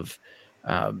 because of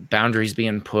boundaries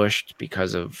being pushed,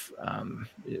 because of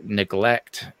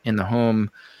neglect in the home,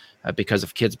 because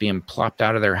of kids being plopped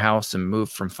out of their house and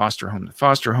moved from foster home to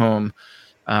foster home.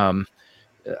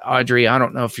 Audrey, I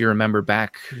don't know if you remember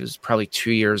back, it was probably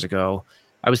 2 years ago.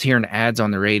 I was hearing ads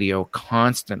on the radio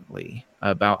constantly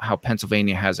about how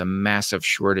Pennsylvania has a massive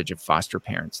shortage of foster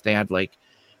parents. They had I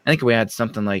think we had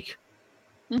something like,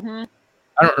 Mm-hmm.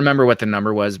 I don't remember what the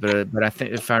number was, but I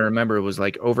think if I remember, it was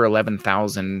like over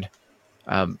 11,000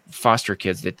 foster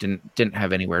kids that didn't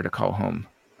have anywhere to call home.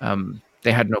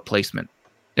 They had no placement.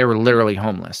 They were literally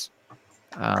homeless.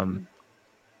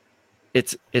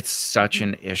 It's such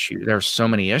an issue. There are so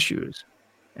many issues,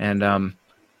 and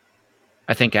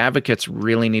I think advocates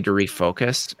really need to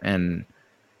refocus and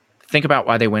think about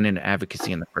why they went into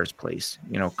advocacy in the first place.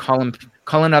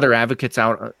 Calling other advocates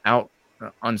out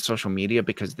on social media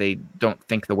because they don't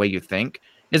think the way you think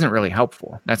isn't really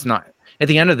helpful. That's not, at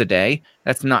the end of the day,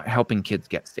 that's not helping kids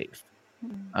get safe.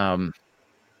 And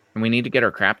we need to get our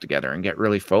crap together and get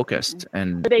really focused.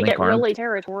 And they get really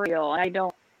territorial.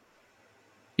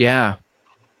 Yeah.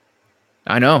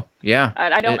 I know. Yeah.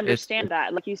 I don't understand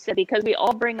that. Like you said, because we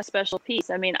all bring a special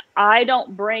piece. I mean, I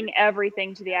don't bring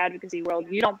everything to the advocacy world.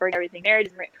 You don't bring everything there.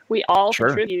 We all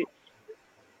contribute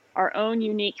our own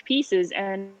unique pieces,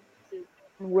 and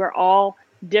we're all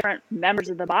different members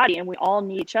of the body, and we all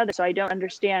need each other. So I don't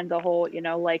understand the whole,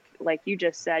 like you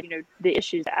just said, the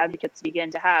issues that advocates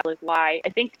begin to have. Like why? I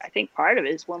think part of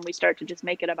it is when we start to just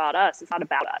make it about us. It's not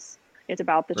about us. It's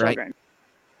about the children.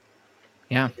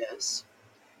 Yeah.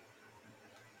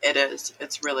 It is.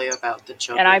 It's really about the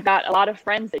children. And I've got a lot of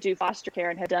friends that do foster care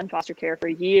and have done foster care for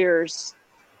years.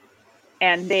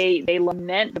 And they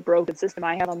lament the broken system.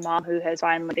 I have a mom who has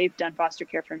they've done foster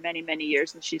care for many, many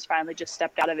years, and she's finally just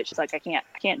stepped out of it. She's like, I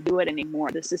can't do it anymore.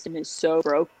 The system is so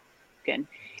broken.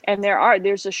 And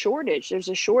there's a shortage. There's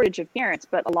a shortage of parents,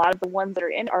 but a lot of the ones that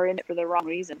are in it for the wrong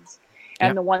reasons.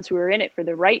 And the ones who are in it for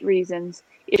the right reasons,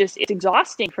 it's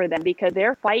exhausting for them because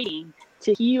they're fighting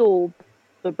to heal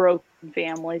the broken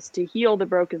families, to heal the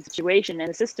broken situation, and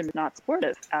the system is not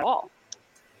supportive at all.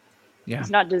 Yeah. It's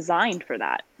not designed for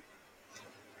that.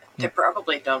 They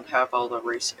probably don't have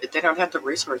they don't have the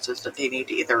resources that they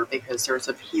need either, because there's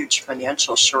a huge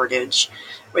financial shortage,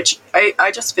 which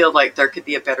I just feel like there could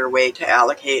be a better way to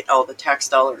allocate all the tax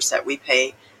dollars that we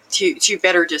pay to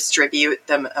better distribute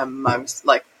them amongst,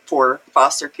 like, for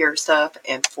foster care stuff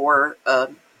and for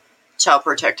child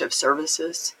protective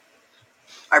services.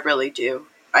 I really do.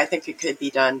 I think it could be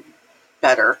done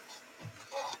better.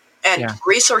 And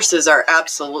resources are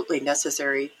absolutely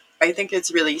necessary. I think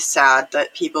it's really sad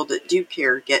that people that do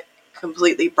care get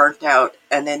completely burnt out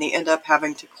and then they end up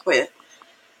having to quit,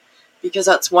 because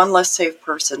that's one less safe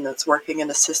person that's working in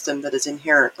a system that is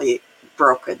inherently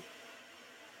broken.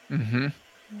 Mm-hmm.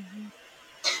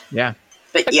 Yeah.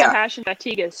 But compassion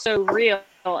fatigue is so real,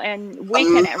 and we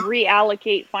can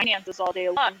reallocate finances all day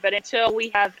long, but until we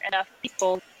have enough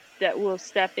people that will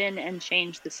step in and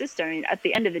change the system, I mean, at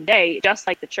the end of the day, just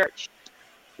like the church,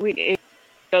 it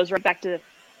goes right back to the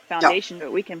foundation,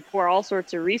 but we can pour all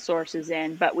sorts of resources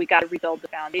in, but we got to rebuild the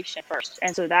foundation first.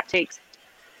 And so that takes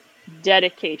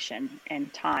dedication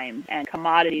and time and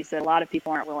commodities that a lot of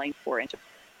people aren't willing to pour into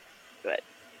it.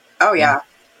 Oh, yeah.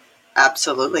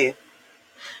 Absolutely.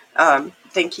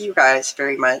 Thank you guys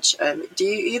very much. Do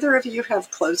either of you have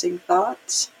closing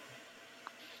thoughts?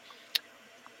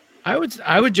 I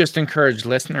would just encourage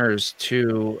listeners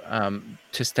to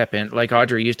step in. Like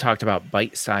Audrey, you talked about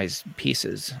bite-sized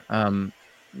pieces.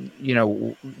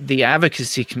 The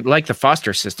advocacy, like the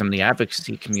foster system, the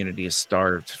advocacy community is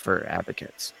starved for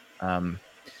advocates.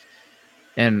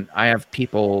 And I have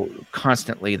people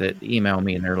constantly that email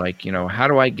me and they're like, how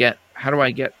do I get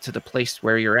to the place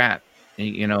where you're at?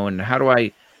 And how do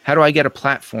I get a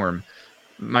platform?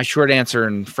 My short answer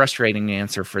and frustrating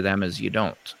answer for them is you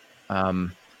don't.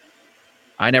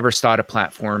 I never sought a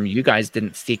platform. You guys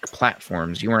didn't seek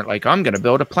platforms. You weren't like, I'm going to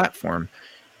build a platform.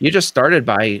 You just started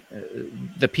by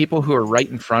the people who are right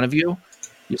in front of you.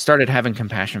 You started having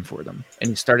compassion for them, and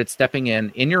you started stepping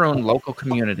in your own local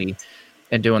community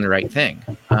and doing the right thing.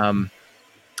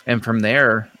 And from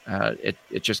there,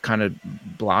 it just kind of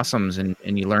blossoms, and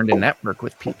you learn to network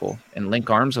with people and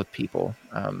link arms with people.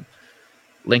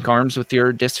 Link arms with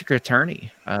your district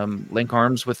attorney. Link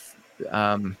arms with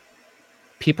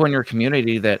people in your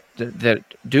community that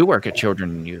do work at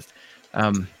children and youth.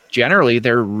 Generally,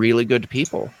 they're really good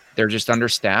people. They're just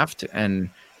understaffed and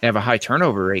they have a high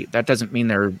turnover rate. That doesn't mean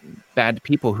they're bad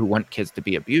people who want kids to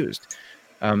be abused.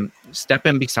 Step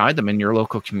in beside them in your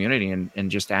local community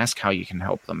and just ask how you can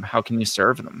help them. How can you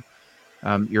serve them?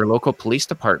 Your local police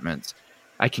departments.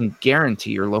 I can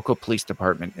guarantee your local police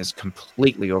department is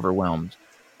completely overwhelmed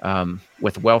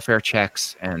with welfare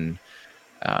checks and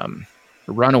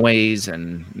runaways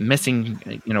and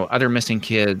missing, other missing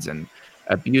kids. And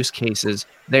abuse cases,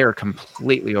 they are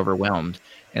completely overwhelmed,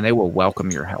 and they will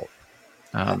welcome your help.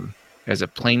 As a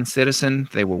plain citizen,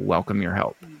 they will welcome your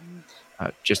help.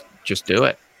 Just do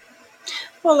it.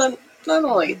 Well, and not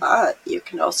only that, you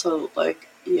can also, like,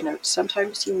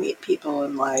 sometimes you meet people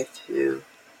in life who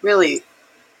really,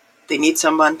 they need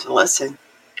someone to listen.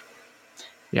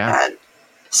 Yeah. And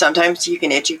sometimes you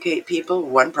can educate people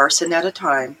one person at a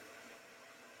time.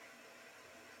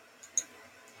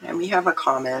 And we have a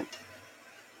comment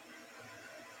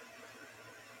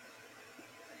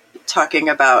talking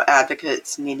about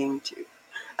advocates needing to.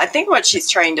 I think what she's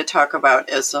trying to talk about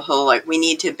is the whole, like, we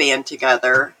need to band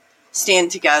together,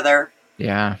 stand together.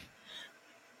 Yeah.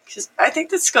 Because I think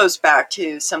this goes back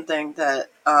to something that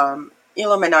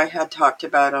Elam and I had talked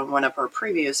about on one of our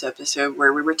previous episodes,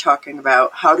 where we were talking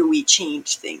about how do we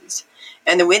change things.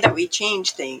 And the way that we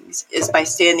change things is by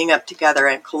standing up together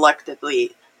and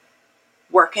collectively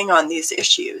working on these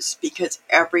issues, because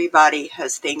everybody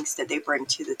has things that they bring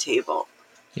to the table.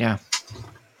 Yeah.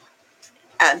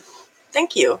 And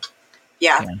thank you.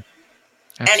 Yeah.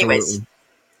 Anyways,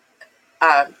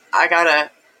 I gotta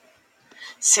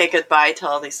say goodbye to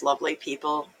all these lovely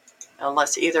people.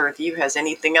 Unless either of you has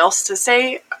anything else to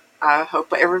say, I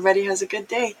hope everybody has a good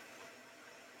day.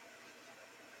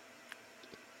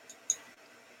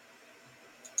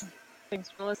 Thanks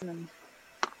for listening.